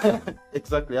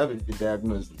 Exactly, I haven't been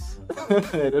diagnosed.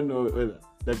 I don't know whether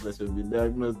that person has been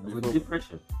diagnosed before. With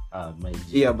depression? My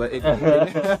G. Yeah, but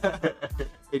anyway,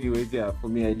 anyways, for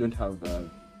me, I don't have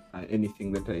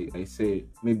anything that I say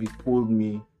maybe pulled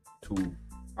me to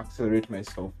accelerate my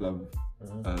self-love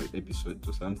episodes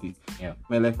or something. Yeah,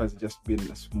 my life has just been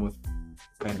a smooth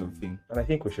kind of thing, and I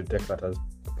think we should take that as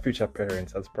future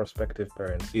parents, as prospective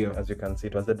parents. As you can see,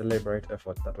 it was a deliberate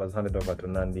effort that was handed over to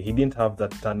Nandi. He didn't have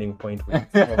that turning point with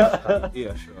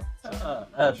sure.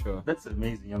 That's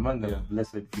amazing. Among the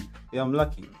blessed people. I'm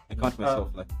lucky. I count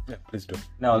myself lucky. Please do.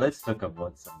 Now let's talk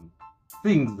about some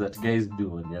things that guys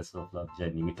do on their self-love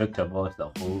journey. We talked about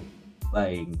the whole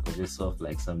buying for yourself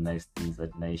like some nice things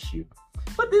at nice shoe.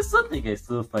 But there's something I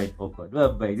still find awkward,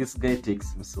 whereby this guy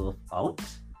takes himself out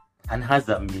and has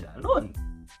a meal alone,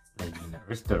 like in a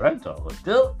restaurant or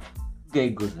hotel. Guy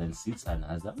goes and sits and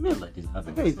has a meal that he's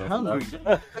having. The guy is hungry.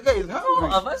 The guy is No, hungry.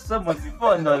 I've asked someone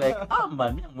before and they're like, I'm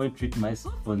going to treat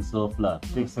myself on self-love.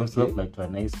 Takes himself like to a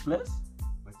nice place,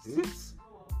 sits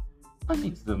and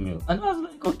eats the meal. And I was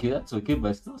like, okay, that's okay,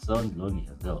 but it still sounds lonely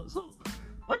as well. So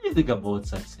what do you think about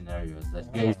such scenarios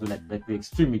that guys do, like the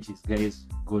extremities guys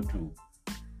go to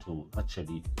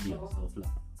actually feel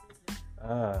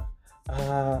self-love?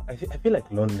 I feel like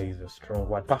lonely is a strong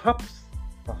word. Perhaps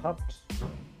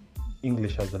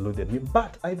English has eluded me,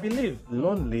 but I believe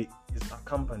lonely is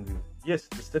accompanied with, yes,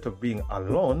 the state of being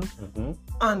alone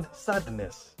and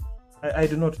sadness. I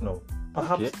do not know.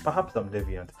 Perhaps I'm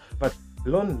deviant, but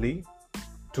lonely,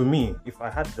 to me, if I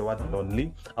had the word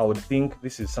lonely, I would think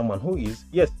this is someone who is,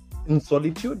 yes, in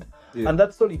solitude, and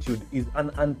that solitude is an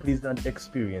unpleasant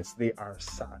experience. They are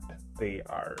sad. They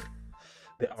are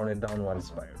on a downward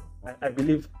spiral. I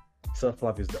believe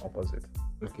self-love is the opposite.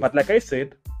 But like I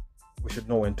said, we should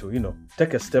know when to,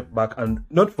 take a step back and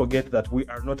not forget that we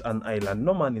are not an island.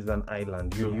 No man is an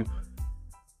island.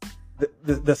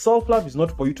 The self-love is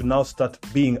not for you to now start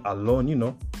being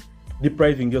alone,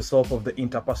 depriving yourself of the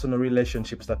interpersonal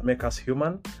relationships that make us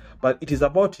human. But it is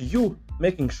about you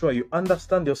making sure you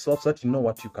understand yourself so that you know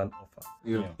what you can offer.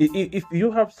 If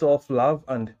you have self-love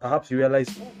and perhaps you realize,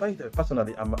 by the way,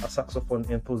 personally, I'm a saxophone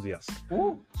enthusiast.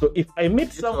 So if I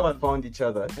meet someone, found each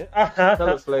other. Tell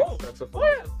us like saxophone.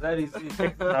 That is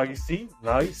it. now you see,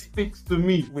 Speaks to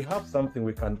me. we have something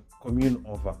we can commune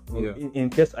over. In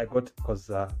case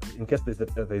in case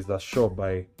there's a show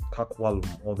by Kirk Whalum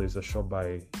or there's a show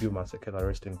by Hugh Masekela,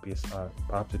 rest in peace.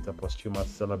 Perhaps it's a posthumous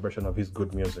celebration of his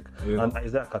good music. And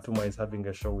Isaiah Katuma is having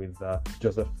a show with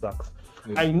Joseph Sachs.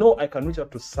 I know I can reach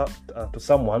out to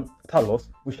someone, Talos.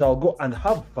 We shall go and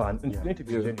have fun, and it's going to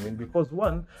be genuine because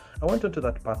one, I went onto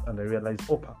that path and I realized,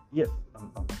 yes,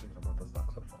 I'm passionate about the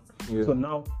saxophone. So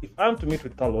now, if I'm to meet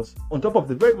with Talos, on top of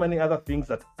the very many other things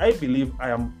that I believe I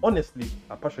am honestly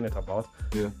passionate about,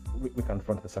 we can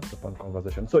front the saxophone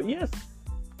conversation. So yes,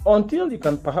 until you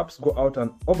can perhaps go out and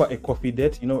over a coffee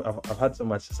date. I've heard so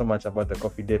much about the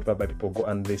coffee date whereby people go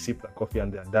and they sip the coffee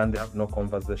and they're done, they have no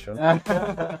conversation.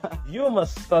 You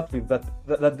must start with that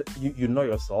you know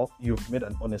yourself, you've made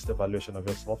an honest evaluation of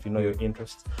yourself, you know your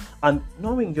interests, and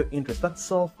knowing your interests, that's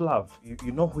self-love.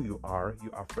 You know who you are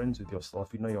friends with yourself,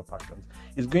 you know your passions.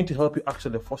 It's going to help you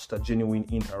actually foster genuine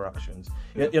interactions.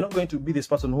 You're not going to be this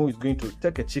person who is going to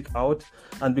take a chick out,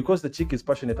 and because the chick is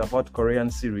passionate about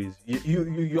Korean series,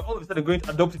 you're all of a sudden going to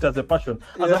adopt it as a passion,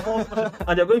 as a whole passion,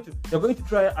 and you're going to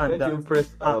try and impress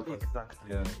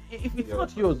exactly. If it's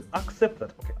not yours, accept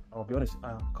that. Okay, I'll be honest.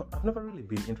 I've never really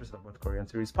been interested about Korean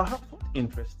series. Perhaps what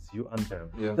interests you and them.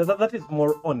 That is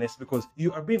more honest because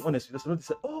you are being honest. You just not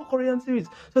say, "Oh, Korean series."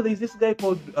 So there's this guy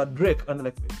called Drake, and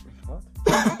they're like, wait, what?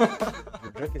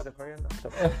 Drake is a Korean actor.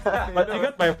 But you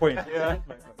get my point.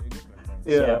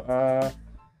 So,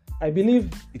 I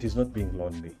believe it is not being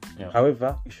lonely.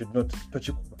 However, you should not touch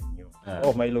it.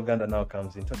 My Luganda now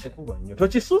comes in. Touch it.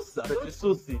 Touch it. Yes.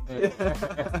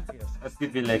 Let's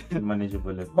keep it like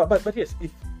manageable. But yes,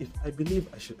 if I believe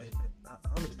I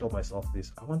always tell myself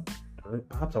this. I want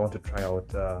to try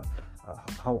out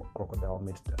how crocodile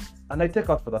meat tastes, and I take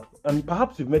out for that. And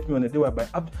perhaps you've met me on a day whereby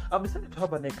I've decided to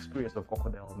have an experience of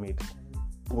crocodile meat.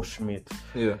 Bush meat.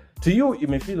 To you, it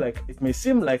may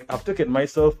seem like I've taken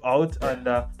myself out, and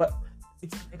but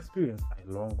it's an experience I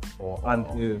long for.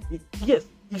 And yes,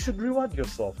 you should reward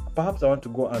yourself. Perhaps I want to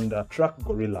go and track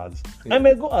gorillas. I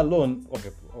may go alone.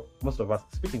 Okay, most of us,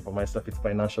 speaking for myself, it's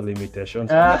financial limitations.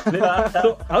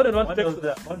 So I don't want to take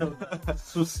one of the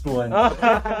sus ones.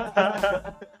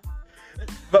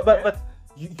 But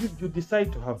you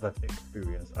decide to have that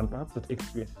experience, and perhaps that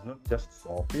experience is not just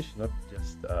selfish, not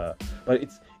just but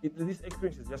this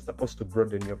experience is just supposed to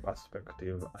broaden your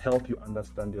perspective, help you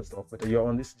understand yourself better. You're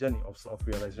on this journey of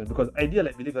self-realization, because ideally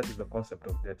I believe that is the concept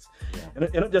of dates.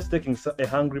 You're not just taking a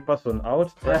hungry person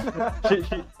out.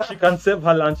 she can save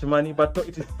her lunch money, but no,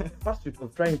 it is the pursuit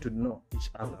of trying to know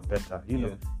each other better.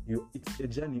 It's a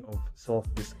journey of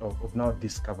of now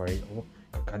discovery.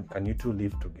 Can you two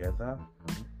live together?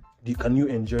 Can you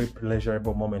enjoy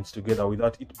pleasurable moments together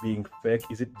without it being fake?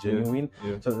 Is it genuine?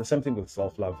 So the same thing with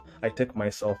self-love. I take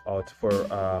myself out for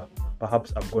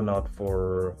perhaps I've gone out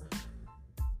for,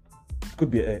 it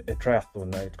could be a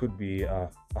triathlon, it could be a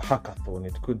hackathon,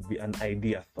 it could be an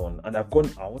ideathon, and I've gone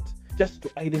out just to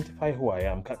identify who I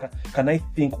am. Can I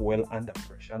think well under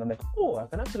pressure? And I'm like, oh, I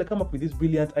can actually come up with these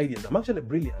brilliant ideas. I'm actually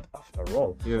brilliant after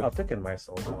all. Yeah. I've taken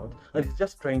myself out, and it's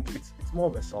just trying to. It's more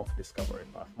of a self-discovery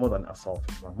path, more than a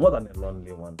selfish one, more than a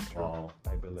lonely one. Wow.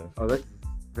 I believe. Oh, that's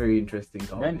very interesting.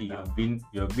 Nandi,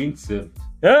 you've been served.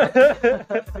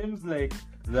 Seems like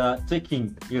the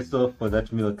taking yourself for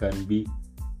that meal can be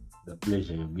the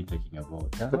pleasure you've been talking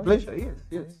about. The pleasure,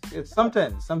 yes.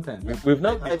 Sometimes. We've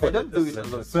now. I don't do it a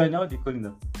lot. So now decoding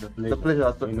the pleasure. The pleasure I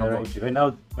was talking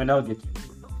about. We're now getting.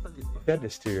 If you had a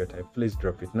stereotype, please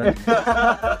drop it. Nandi.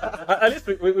 At least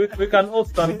we can all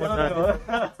stand for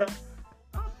that.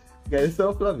 Guys,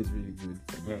 self-love is really good.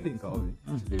 Yeah. I think Calvin.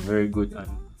 Actually, very good. And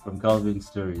from Calvin's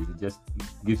stories, it just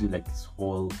gives you like this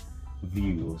whole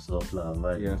view of self-love.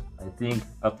 And Yeah. I think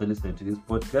after listening to this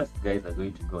podcast, guys are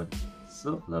going to go on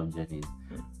self-love journeys.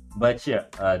 But yeah,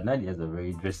 Nandi has a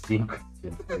very interesting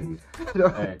question for you.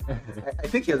 I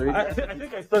think he has already. I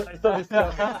think I saw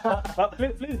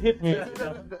this. Please hit me.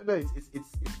 No, it's.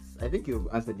 I think you've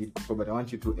answered it before, but I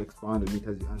want you to expand on it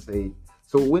as you answer it.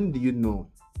 So when do you know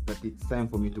that it's time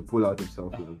for me to pull out of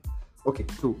self-love? Okay,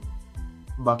 so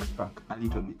backtrack a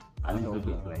little bit. A little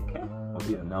bit like,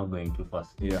 okay, I'm now going too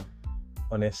fast. Yeah.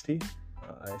 Honesty.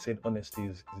 I said honesty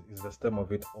is the stem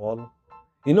of it all.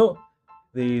 You know,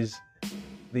 there's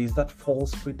that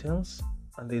false pretense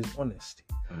and there's honesty.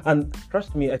 And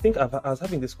trust me, I think I was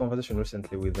having this conversation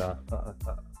recently with a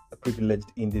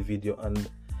privileged individual, and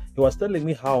he was telling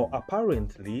me how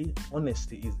apparently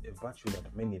honesty is a virtue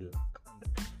that many lack.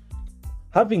 And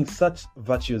having such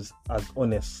virtues as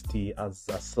honesty, as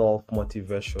a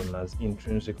self-motivation, as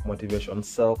intrinsic motivation,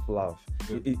 self-love,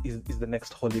 is the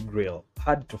next holy grail.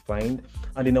 Hard to find.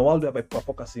 And in a world where people are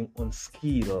focusing on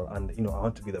skill and, I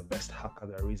want to be the best hacker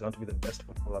there is, I want to be the best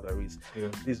footballer there is,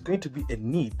 there's going to be a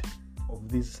need of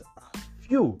these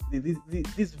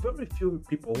very few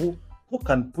people who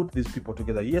can put these people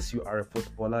together. Yes, you are a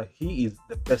footballer. He is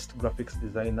the best graphics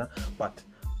designer, but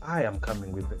I am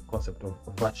coming with the concept of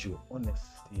virtue,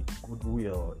 honesty,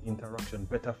 goodwill, interaction,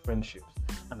 better friendships,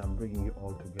 and I'm bringing you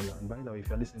all together. And by the way, if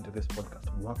you're listening to this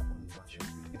podcast, work on virtue.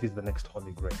 It is the next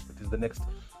holy grail. It is the next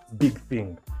big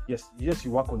thing. Yes, you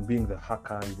work on being the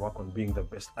hacker. You work on being the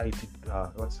best IT,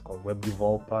 web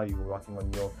developer. You're working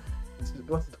on your,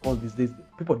 what's it called these days?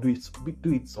 People do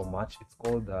it so much. It's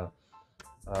called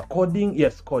coding.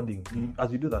 Yes, coding.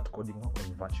 As you do that coding, work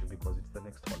on virtue because it's the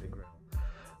next holy grail.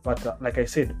 But like I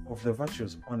said, of the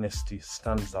virtues, honesty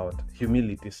stands out,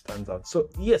 humility stands out. So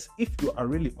yes, if you are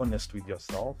really honest with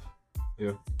yourself,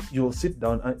 you will sit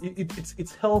down and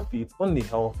it's healthy. It's only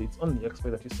healthy. It's only expert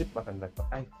that you sit back and like, but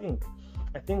I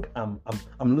think I'm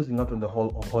losing out on the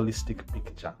whole holistic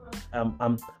picture.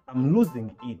 I'm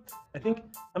losing it.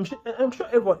 I'm sure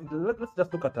everyone. Let's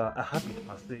just look at a habit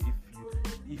per se.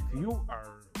 If you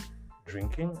are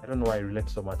drinking, I don't know why I relate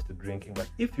so much to drinking, but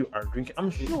if you are drinking,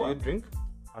 I'm sure. Do you drink?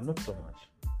 Not so much.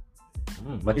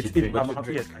 But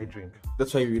Yes, I drink.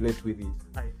 That's why you relate with it.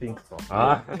 I think so.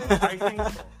 Ah. I think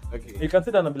so. Okay. You can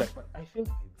sit down and be like, but I think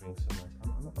I drink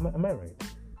so much. Am I right?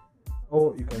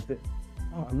 Or you can say,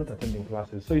 oh, I'm not attending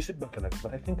classes. So you sit back and like,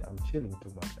 but I think I'm chilling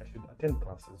too much. I should attend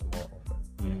classes more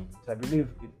often. So I believe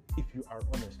if you are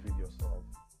honest with yourself,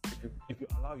 if you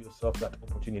allow yourself that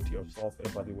opportunity of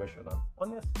self-evaluation and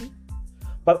honesty,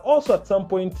 but also at some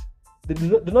point,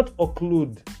 do not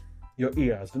occlude your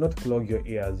ears. Do not clog your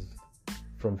ears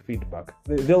from feedback.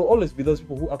 There'll always be those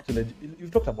people who actually. You've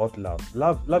talked about love.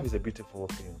 Love is a beautiful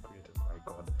thing created by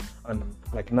God. And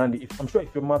like Nandi, I'm sure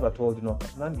if your mother told you,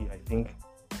 Nandi, I think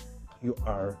you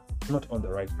are not on the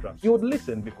right track, you would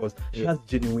listen because she has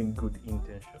genuine good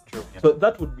intention. True. So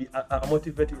that would be a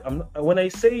motivating. When I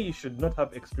say you should not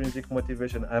have extrinsic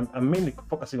motivation, I'm mainly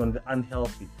focusing on the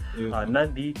unhealthy.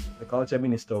 Nandi, the culture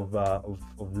minister of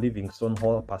Livingstone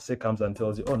Hall, per se comes and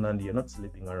tells you, "Oh, Nandi, you're not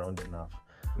sleeping around enough,"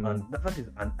 and that is,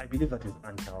 I believe that is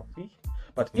unhealthy.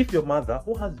 But if your mother,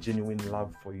 who has genuine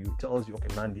love for you, tells you,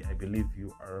 "Okay, Nandi, I believe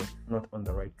you are not on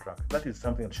the right track," that is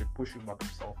something that should push you back to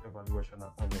self-evaluation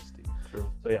and honesty. True.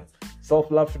 So yeah,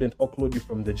 self-love shouldn't occlude you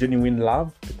from the genuine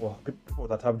love, people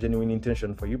that have genuine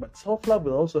intention for you, but self-love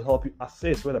will also help you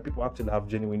assess whether people actually have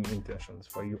genuine intentions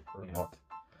for you or not.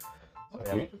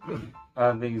 So, Okay.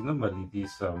 There is normally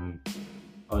these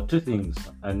two things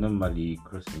are normally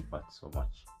crossing paths so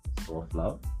much: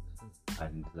 self-love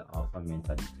and the alpha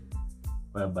mentality,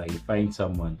 whereby you find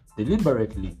someone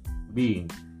deliberately being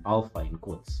alpha in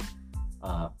quotes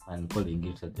and calling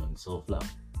it their self-love.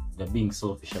 They're being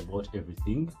selfish about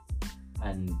everything,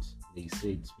 and they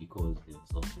say it's because they're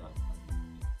self-love.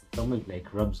 Someone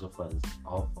like rubs off as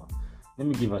alpha. Let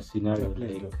me give a scenario.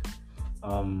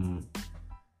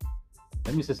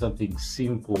 let me say something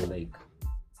simple, like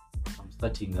I'm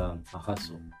starting a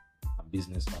hustle, a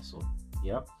business hustle.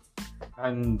 Yeah.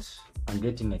 And I'm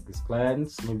getting like these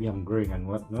clients, maybe I'm growing and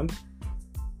whatnot.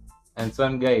 And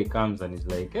some guy comes and is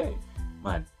like, hey,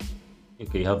 man,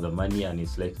 okay, you have the money, and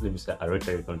it's like, let me say, a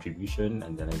Rotary contribution,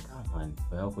 and they're like, oh man,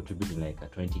 we're contributing like a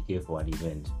 20K for an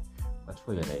event. But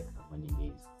for you, like, the money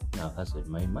is now that's with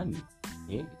my money.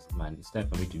 Yeah, it's time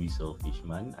for me to be selfish,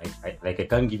 man. I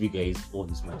can't give you guys all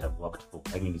this money I've worked for.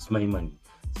 I mean, it's my money.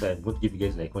 So I'm going to give you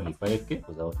guys like only 5K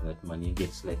because I want that money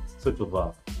gets like sort of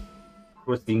a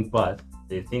crossing path.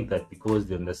 They think that because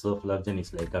they're on the self-love, then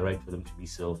it's like a right for them to be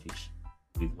selfish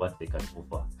with what they can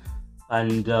offer.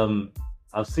 And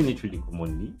I've seen it really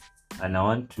commonly, and I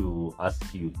want to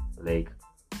ask you, like,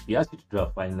 we ask you to draw a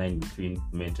fine line between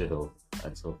mental health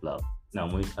and self-love. Now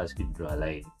I'm going to ask you to draw a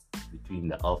line between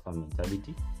the alpha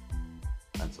mentality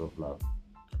and self-love.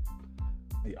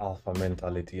 The alpha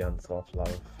mentality and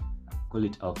self-love. Call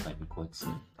it alpha in quotes.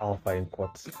 Alpha in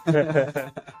quotes. That's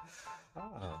a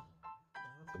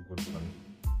good one.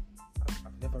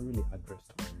 I've never really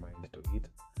addressed my mind to it.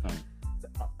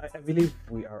 I believe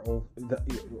we are all.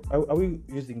 Are we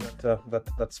using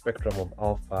that spectrum of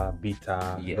alpha,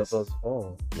 beta? Yes. Those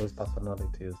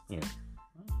personalities. Yes.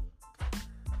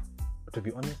 But to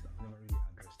be honest, I've never really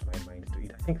addressed my mind to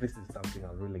it. I think this is something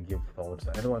I'll really give thought.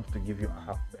 So I don't want to give you a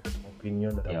half-baked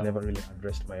opinion that I've never really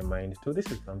addressed my mind to.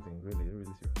 This is something really, really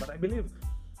serious. But I believe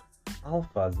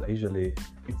alphas are usually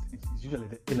it's usually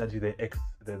the energy they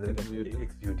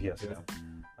exude. Yes. Yeah.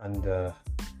 And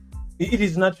it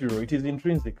is natural, it is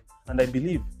intrinsic, and I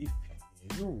believe if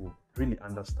you really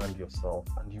understand yourself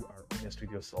and you are honest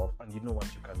with yourself and you know what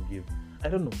you can give, I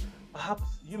don't know, perhaps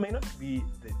you may not be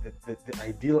the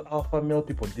ideal alpha male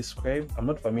people describe. I'm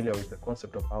not familiar with the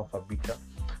concept of alpha beta,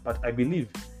 but I believe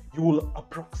you will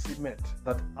approximate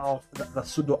that alpha, the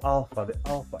pseudo alpha, the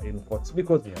alpha in quotes,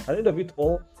 because at the end of it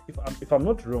all, if I'm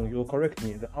not wrong, you'll correct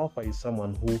me, the alpha is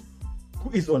someone who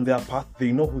is on their path.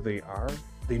 They know who they are,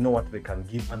 they know what they can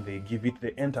give, and they give it.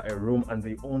 They enter a room and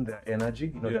they own their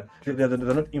energy. You know, they're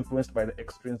not influenced by the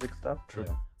extrinsic stuff. True.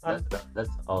 That's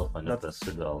alpha, not the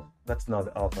pseudo alpha. That's now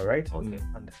the alpha, right? Okay.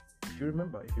 And if you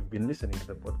remember, if you've been listening to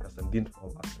the podcast and didn't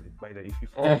fall asleep, by the if you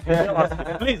fall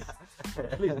asleep, please,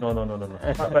 no.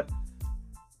 But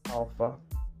alpha,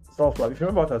 self-love. If you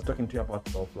remember what I was talking to you about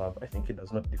self-love, I think it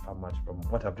does not differ much from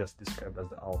what I've just described as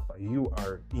the alpha. You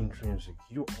are intrinsic.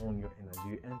 You own your energy.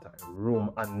 You enter a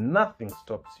room and nothing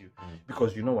stops you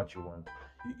because you know what you want.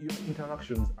 Your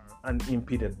interactions are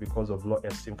unimpeded because of low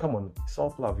esteem. Come on,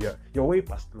 self-love. You're way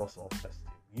past low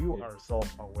self-esteem. You are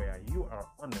self-aware. You are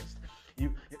honest.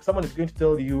 Someone is going to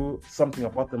tell you something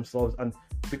about themselves, and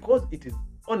because it is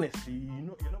honesty, you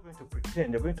know, you're not going to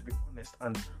pretend. You're going to be honest.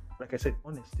 And like I said,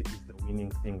 honesty is the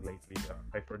winning thing lately.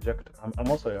 I project.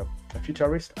 I'm also a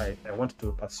futurist. I want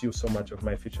to pursue so much of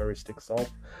my futuristic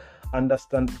self.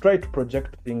 Understand, try to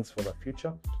project things for the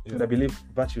future. Yeah. And I believe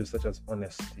virtues such as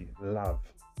honesty, love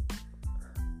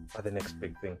are the next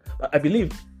big thing. But I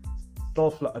believe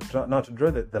self-love, now to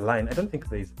draw the line, I don't think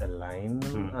there is a line.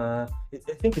 I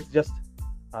think it's just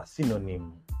a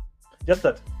synonym. Just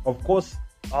that, of course,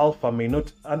 alpha may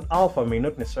not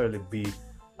necessarily be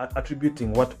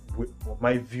attributing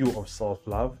my view of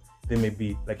self-love. They may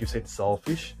be, like you said,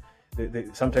 selfish.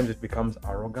 Sometimes it becomes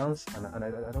arrogance, and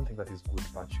I don't think that is good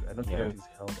virtue. I don't think that is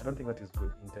health. I don't think that is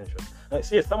good intention. Now,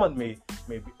 see, someone may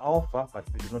be alpha, but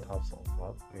they do not have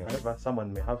self-love. However,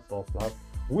 someone may have self-love,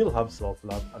 will have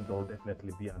self-love, and they'll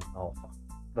definitely be an alpha.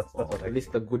 That's what at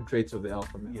least the good traits of the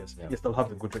alpha man. Yes, they'll have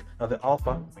the good traits. Now, the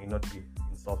alpha may not be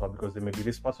in self-love because they may be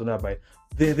this person whereby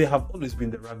they have always been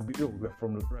the rugby. We're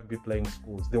from the rugby playing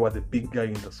schools. They were the big guy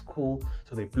in the school,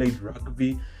 so they played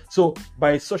rugby. So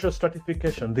by social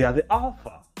stratification, they are the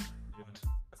alpha. But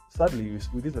sadly,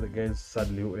 these are the guys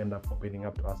sadly who end up opening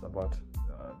up to us about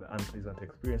the unpleasant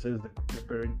experiences,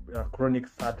 the chronic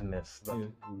sadness that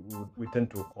we tend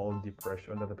to call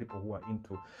depression. That the people who are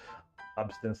into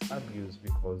substance abuse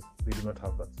because they do not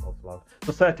have that self-love.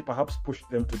 Society perhaps pushed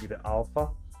them to be the alpha,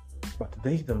 but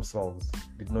they themselves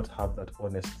did not have that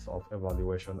honest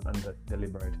self-evaluation and that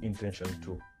deliberate intention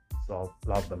to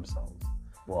self-love themselves.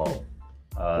 Wow.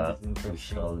 We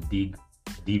shall dig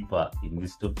deeper in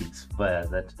these topics via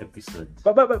that episode.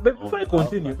 But before I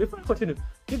continue,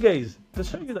 you guys, to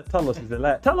show you that Talos is a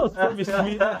liar, Talos promised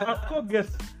me a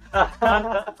co-guest.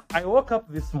 I woke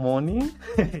up this morning.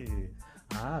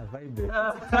 Vibe.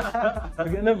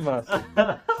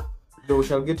 So we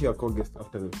shall get your co-guest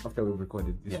after we've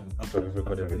recorded this one. After we've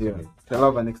recorded this one. Shall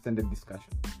have an extended discussion.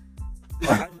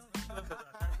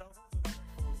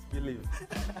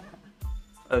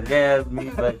 Okay, me,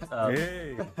 but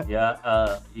Hey.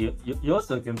 yeah, you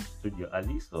also came to studio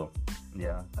early, so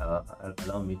yeah,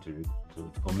 allow me to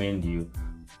commend you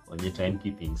on your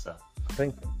timekeeping, sir.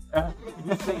 Thank you.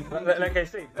 Like I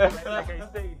said,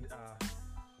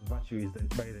 virtue is that,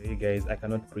 by the way, guys, I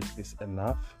cannot preach this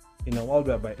enough. In a world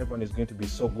whereby everyone is going to be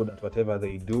so good at whatever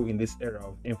they do in this era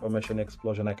of information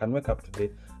explosion, I can wake up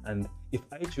today and if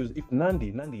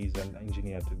Nandi is an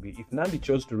engineer to be, if Nandi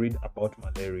chose to read about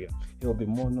malaria, he'll be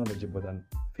more knowledgeable than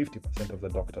 50% of the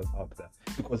doctors out there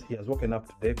because he has woken up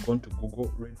today, gone to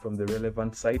Google, read from the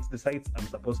relevant sites, the sites I'm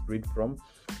supposed to read from.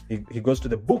 He goes to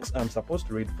the books I'm supposed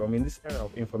to read from in this era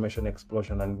of information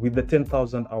explosion. And with the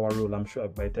 10,000 hour rule, I'm sure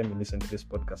by the time you listen to this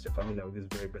podcast, you're familiar with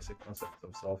these very basic concepts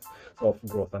of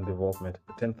self-growth and development,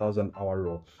 the 10,000 hour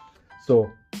rule. So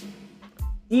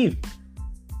if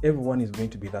everyone is going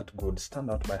to be that good, stand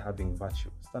out by having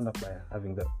virtue, stand out by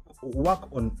having the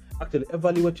work on, actually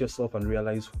evaluate yourself and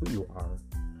realize who you are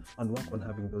and work on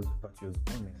having those virtues,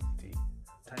 honesty,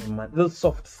 time, man, those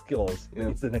soft skills. Yeah.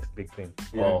 It's the next big thing.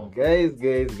 Yeah, Oh. guys,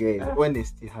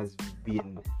 honesty has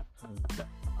been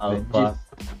Alpha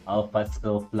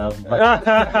self-love.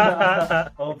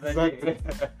 Exactly.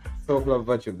 self-love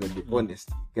virtue of the day.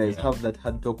 Honesty, guys, have that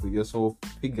hard talk with yourself,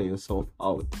 figure yourself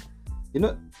out. You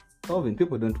know, Calvin,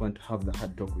 people don't want to have the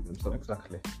hard talk with themselves.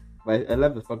 Exactly. But I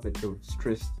love the fact that you've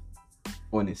stressed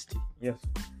honesty. Yes.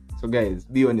 So guys,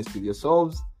 be honest with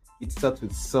yourselves. It starts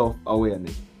with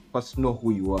self-awareness. First, know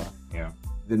who you are. Yeah.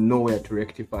 Then know where to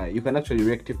rectify. You can actually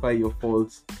rectify your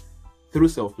faults through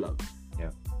self-love. Yeah.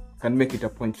 Can make it a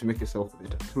point to make yourself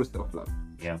better through self-love.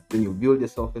 Yeah. Then you build your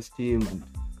self-esteem and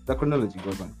the chronology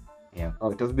goes on. Yeah.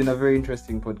 Oh, it has been a very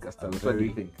interesting podcast. Alex. What do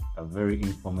you think? A very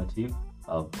informative,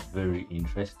 a very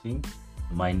interesting,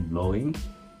 mind-blowing,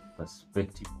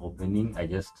 perspective opening. I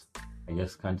just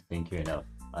can't thank you enough.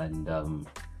 And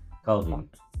Calvin,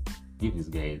 give these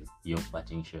guys your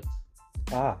parting shots.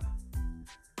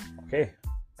 Okay.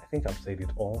 I think I've said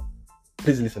it all.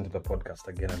 Please listen to the podcast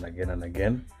again and again and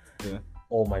again. Yeah.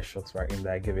 All my shots were in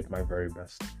there. I gave it my very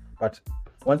best. But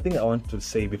one thing I want to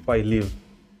say before I leave,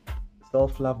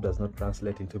 self-love does not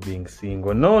translate into being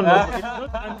single. No, it's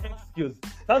not an excuse.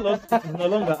 Self-love is no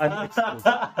longer an excuse.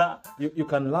 You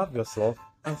can love yourself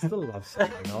and still love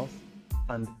someone else.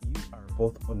 And you are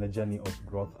both on a journey of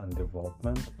growth and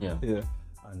development. Yeah. Yeah.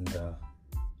 And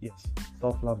yes,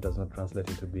 self-love does not translate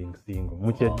into being single.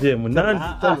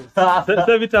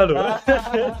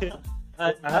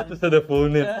 I have to say the full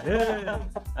name. Yeah.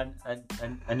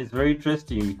 And it's very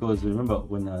interesting because remember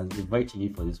when I was inviting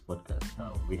you for this podcast,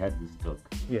 we had this talk.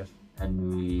 Yes.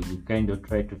 And we kind of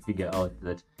tried to figure out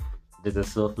that does a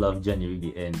self-love journey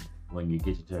really end when you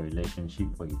get into a relationship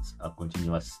or it's a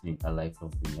continuous thing, a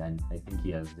lifelong thing? And I think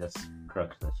he has just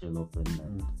cracked that shell open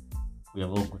and we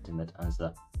have all gotten that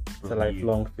answer. It's a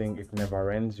lifelong thing. It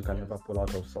never ends. You can never pull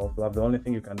out of self-love. The only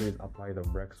thing you can do is apply the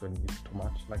brakes when it's too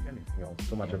much, like anything else.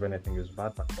 Too much of anything is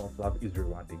bad, but self-love is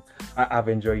rewarding. I've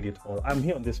enjoyed it all. I'm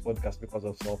here on this podcast because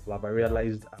of self-love. I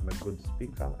realized I'm a good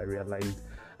speaker. I realized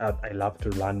I love to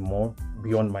learn more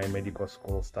beyond my medical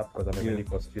school stuff because I'm a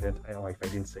medical student. I know if I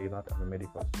didn't say that, I'm a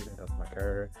medical student as my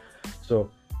career. So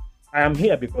I am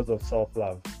here because of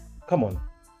self-love. Come on.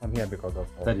 I'm here because of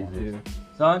self-love. That is it. Yeah.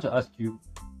 So I want to ask you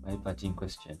my parting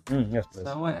question. Yes, please.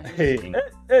 So why are you Hey. single?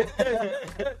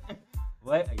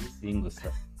 Why are you single,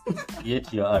 sir?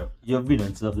 Yet you've been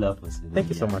on self-love for 7 Thank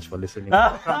you so years. much for listening.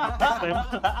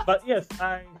 But yes,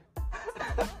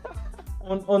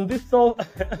 on this soul,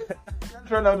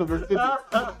 Run out of the city.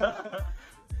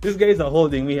 these guys are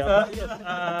holding me up. But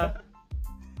yes,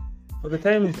 for the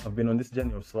times I've been on this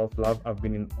journey of self-love, I've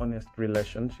been in honest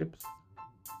relationships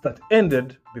that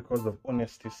ended because of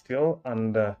honesty still,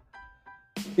 and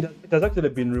it has actually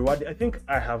been rewarding. I think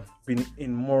I have been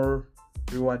in more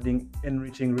rewarding,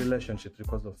 enriching relationships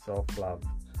because of self-love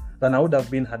than I would have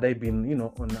been had I been,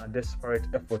 on a desperate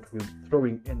effort with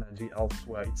throwing energy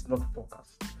elsewhere. It's not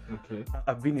focused. Okay.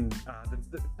 I've been in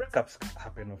the breakups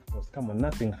happen, of course. Come on,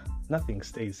 nothing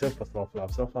stays. Except for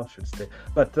self-love. Self-love should stay.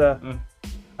 But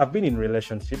I've been in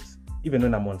relationships even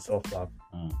when I'm on self-love,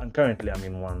 and currently I'm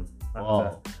in one. And,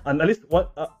 Wow. and at least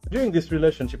during this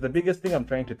relationship, the biggest thing I'm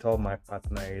trying to tell my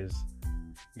partner is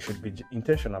you should be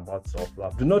intentional about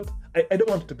self-love. I don't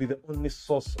want it to be the only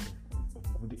source of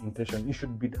good intention. You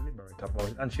should be deliberate about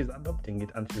it. And she's adopting it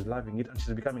and she's loving it and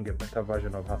she's becoming a better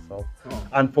version of herself. Oh.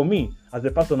 And for me, as a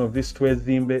person of this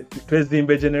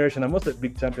Twezimbe generation, I'm also a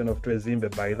big champion of Twezimbe,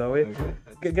 by the way.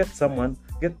 Okay. Get someone,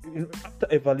 after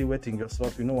evaluating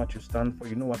yourself, you know what you stand for,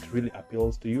 you know what really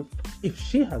appeals to you. If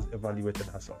she has evaluated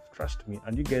herself, trust me,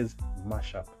 and you guys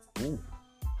mash up. Ooh.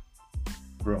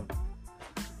 Bro.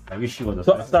 I wish you were the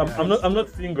So first. Sam, I'm not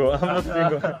single. I'm not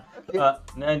single.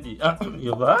 Nandi,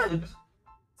 you've heard?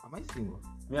 Am I single?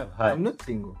 Me have I'm heard. not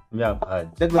single. Me have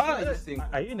heard. That was Ah, not single.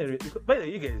 are you in a by the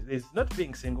way, you guys, it's not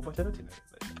being single, but you're not in a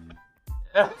relationship.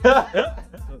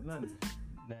 So, none.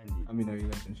 Nandi. I'm in a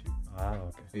relationship. Ah,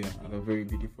 okay. Yeah, with a very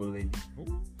beautiful lady.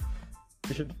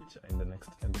 You should feature in the next.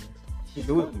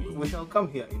 We shall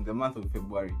come here in the month of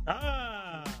February.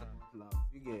 Ah. Love,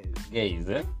 you guys.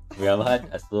 Guys, we have had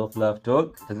a self-love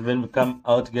talk. Has even come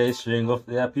out, guys, showing off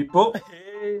their people.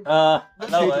 Hey. Allow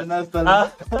Hate on us, us,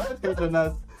 Talon. Hate on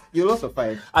us. You'll also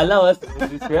fight. allow us to do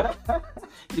this here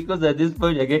because at this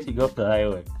point you're getting off the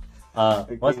highway.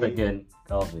 Once again,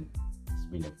 Calvin, it's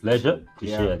been a pleasure to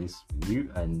Yeah. share this with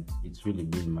you, and it's really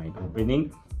been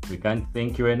mind-opening. We can't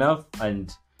thank you enough,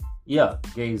 and yeah,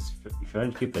 guys, if you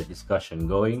want to keep the discussion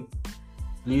going,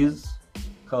 please,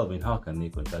 Calvin, how can they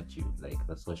contact you, like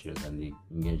the socials, and they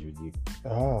engage with you?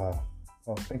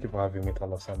 Oh, thank you for having me,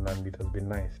 Talos and Nandi. It has been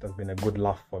nice. It has been a good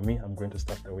laugh for me. I'm going to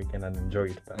start the weekend and enjoy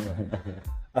it.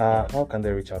 How can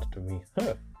they reach out to me?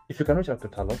 If you can reach out to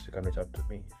Talos, you can reach out to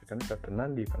me. If you can reach out to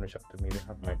Nandi, you can reach out to me. They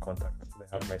have my contacts. They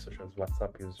have my socials.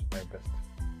 WhatsApp is my best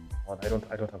one. I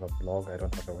don't have a blog. I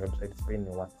don't have a website. It's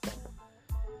mainly WhatsApp,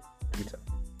 Twitter,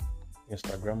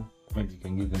 Instagram. Maybe you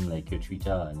can give them like your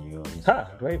Twitter and your Ha!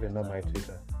 Instagram. Do I even know my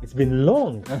Twitter? It's been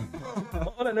long.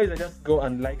 All I know is I just go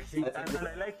and like and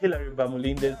I like Hillary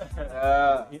Bamulinde's.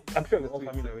 I'm sure we're all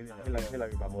familiar with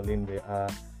Hillary Bamulinde.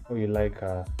 Oh, you like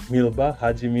Milba,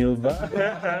 Haji Milba.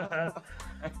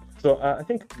 So I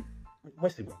think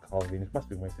Mwesigwa Calvin. It must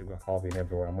be Mwesigwa Calvin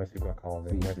everywhere. Mwesigwa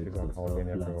Calvin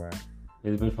everywhere.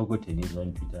 He's been forgotten his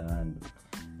own Twitter and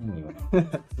anyway.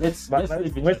 let's But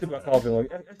leave it Mwesigwa at that. Calvin.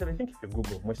 Actually, I think if you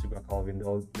Google Mwesigwa Calvin,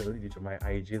 they'll lead you to my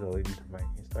IG, they'll lead you to my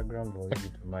Instagram, they'll lead you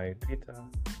to my Twitter.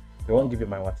 They won't give you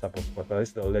my WhatsApp, of course, but at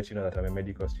least they'll let you know that I'm a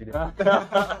medical student.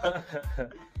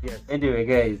 Yes. Anyway,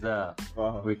 guys,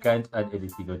 Wow. we can't add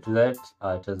anything to that.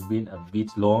 It has been a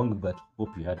bit long, but hope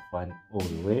you had fun all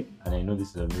the way. And I know this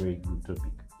is a very good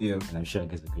topic, Yeah. and I'm sure I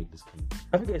guys are great listening.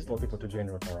 Have you guys told people to join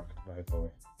Rotaract, by the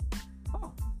way?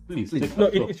 Please, Please. take No,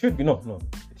 control. it should be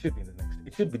It should be in the next.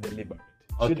 It should be deliberate.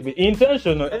 It Okay. should be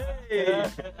intentional. Hey!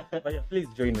 But yeah, please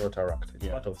join Rotaract. It's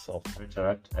Yeah. part of self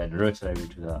Interact and Rotary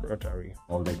to the, Rotary.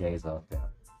 all the guys out there.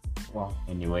 Wow.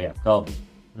 Anyway, yeah, Calvin,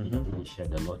 you Mhm. really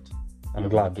shared a lot. I'm You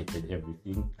glad. marketed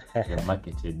everything. You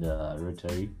marketed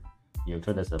Rotary. You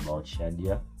told us about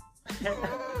Shadia.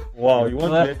 Wow, you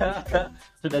want to?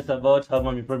 told us about how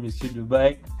mommy promised you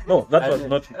Dubai. No, that was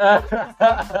not.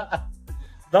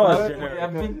 That was No, general.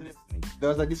 I've been listening. There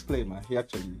was a disclaimer. He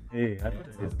actually. Hey, I put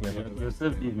a disclaimer. You're so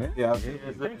deep, man. Yeah.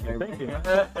 Thank you.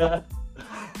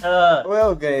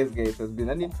 Well, guys, it's been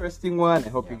an interesting one. I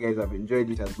hope you guys have enjoyed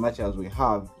it as much as we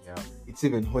have. Yeah. It's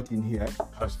even hot in here.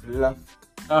 Trust I've laughed.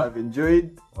 I've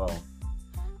enjoyed. Wow.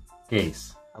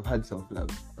 Guys, I've had self-love.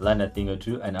 learn a thing or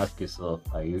two and ask yourself,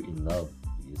 are you in love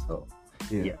with yourself?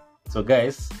 Yeah. Yeah. So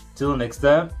guys, till next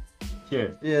time,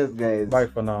 cheers. Yes, guys. Bye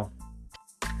for now.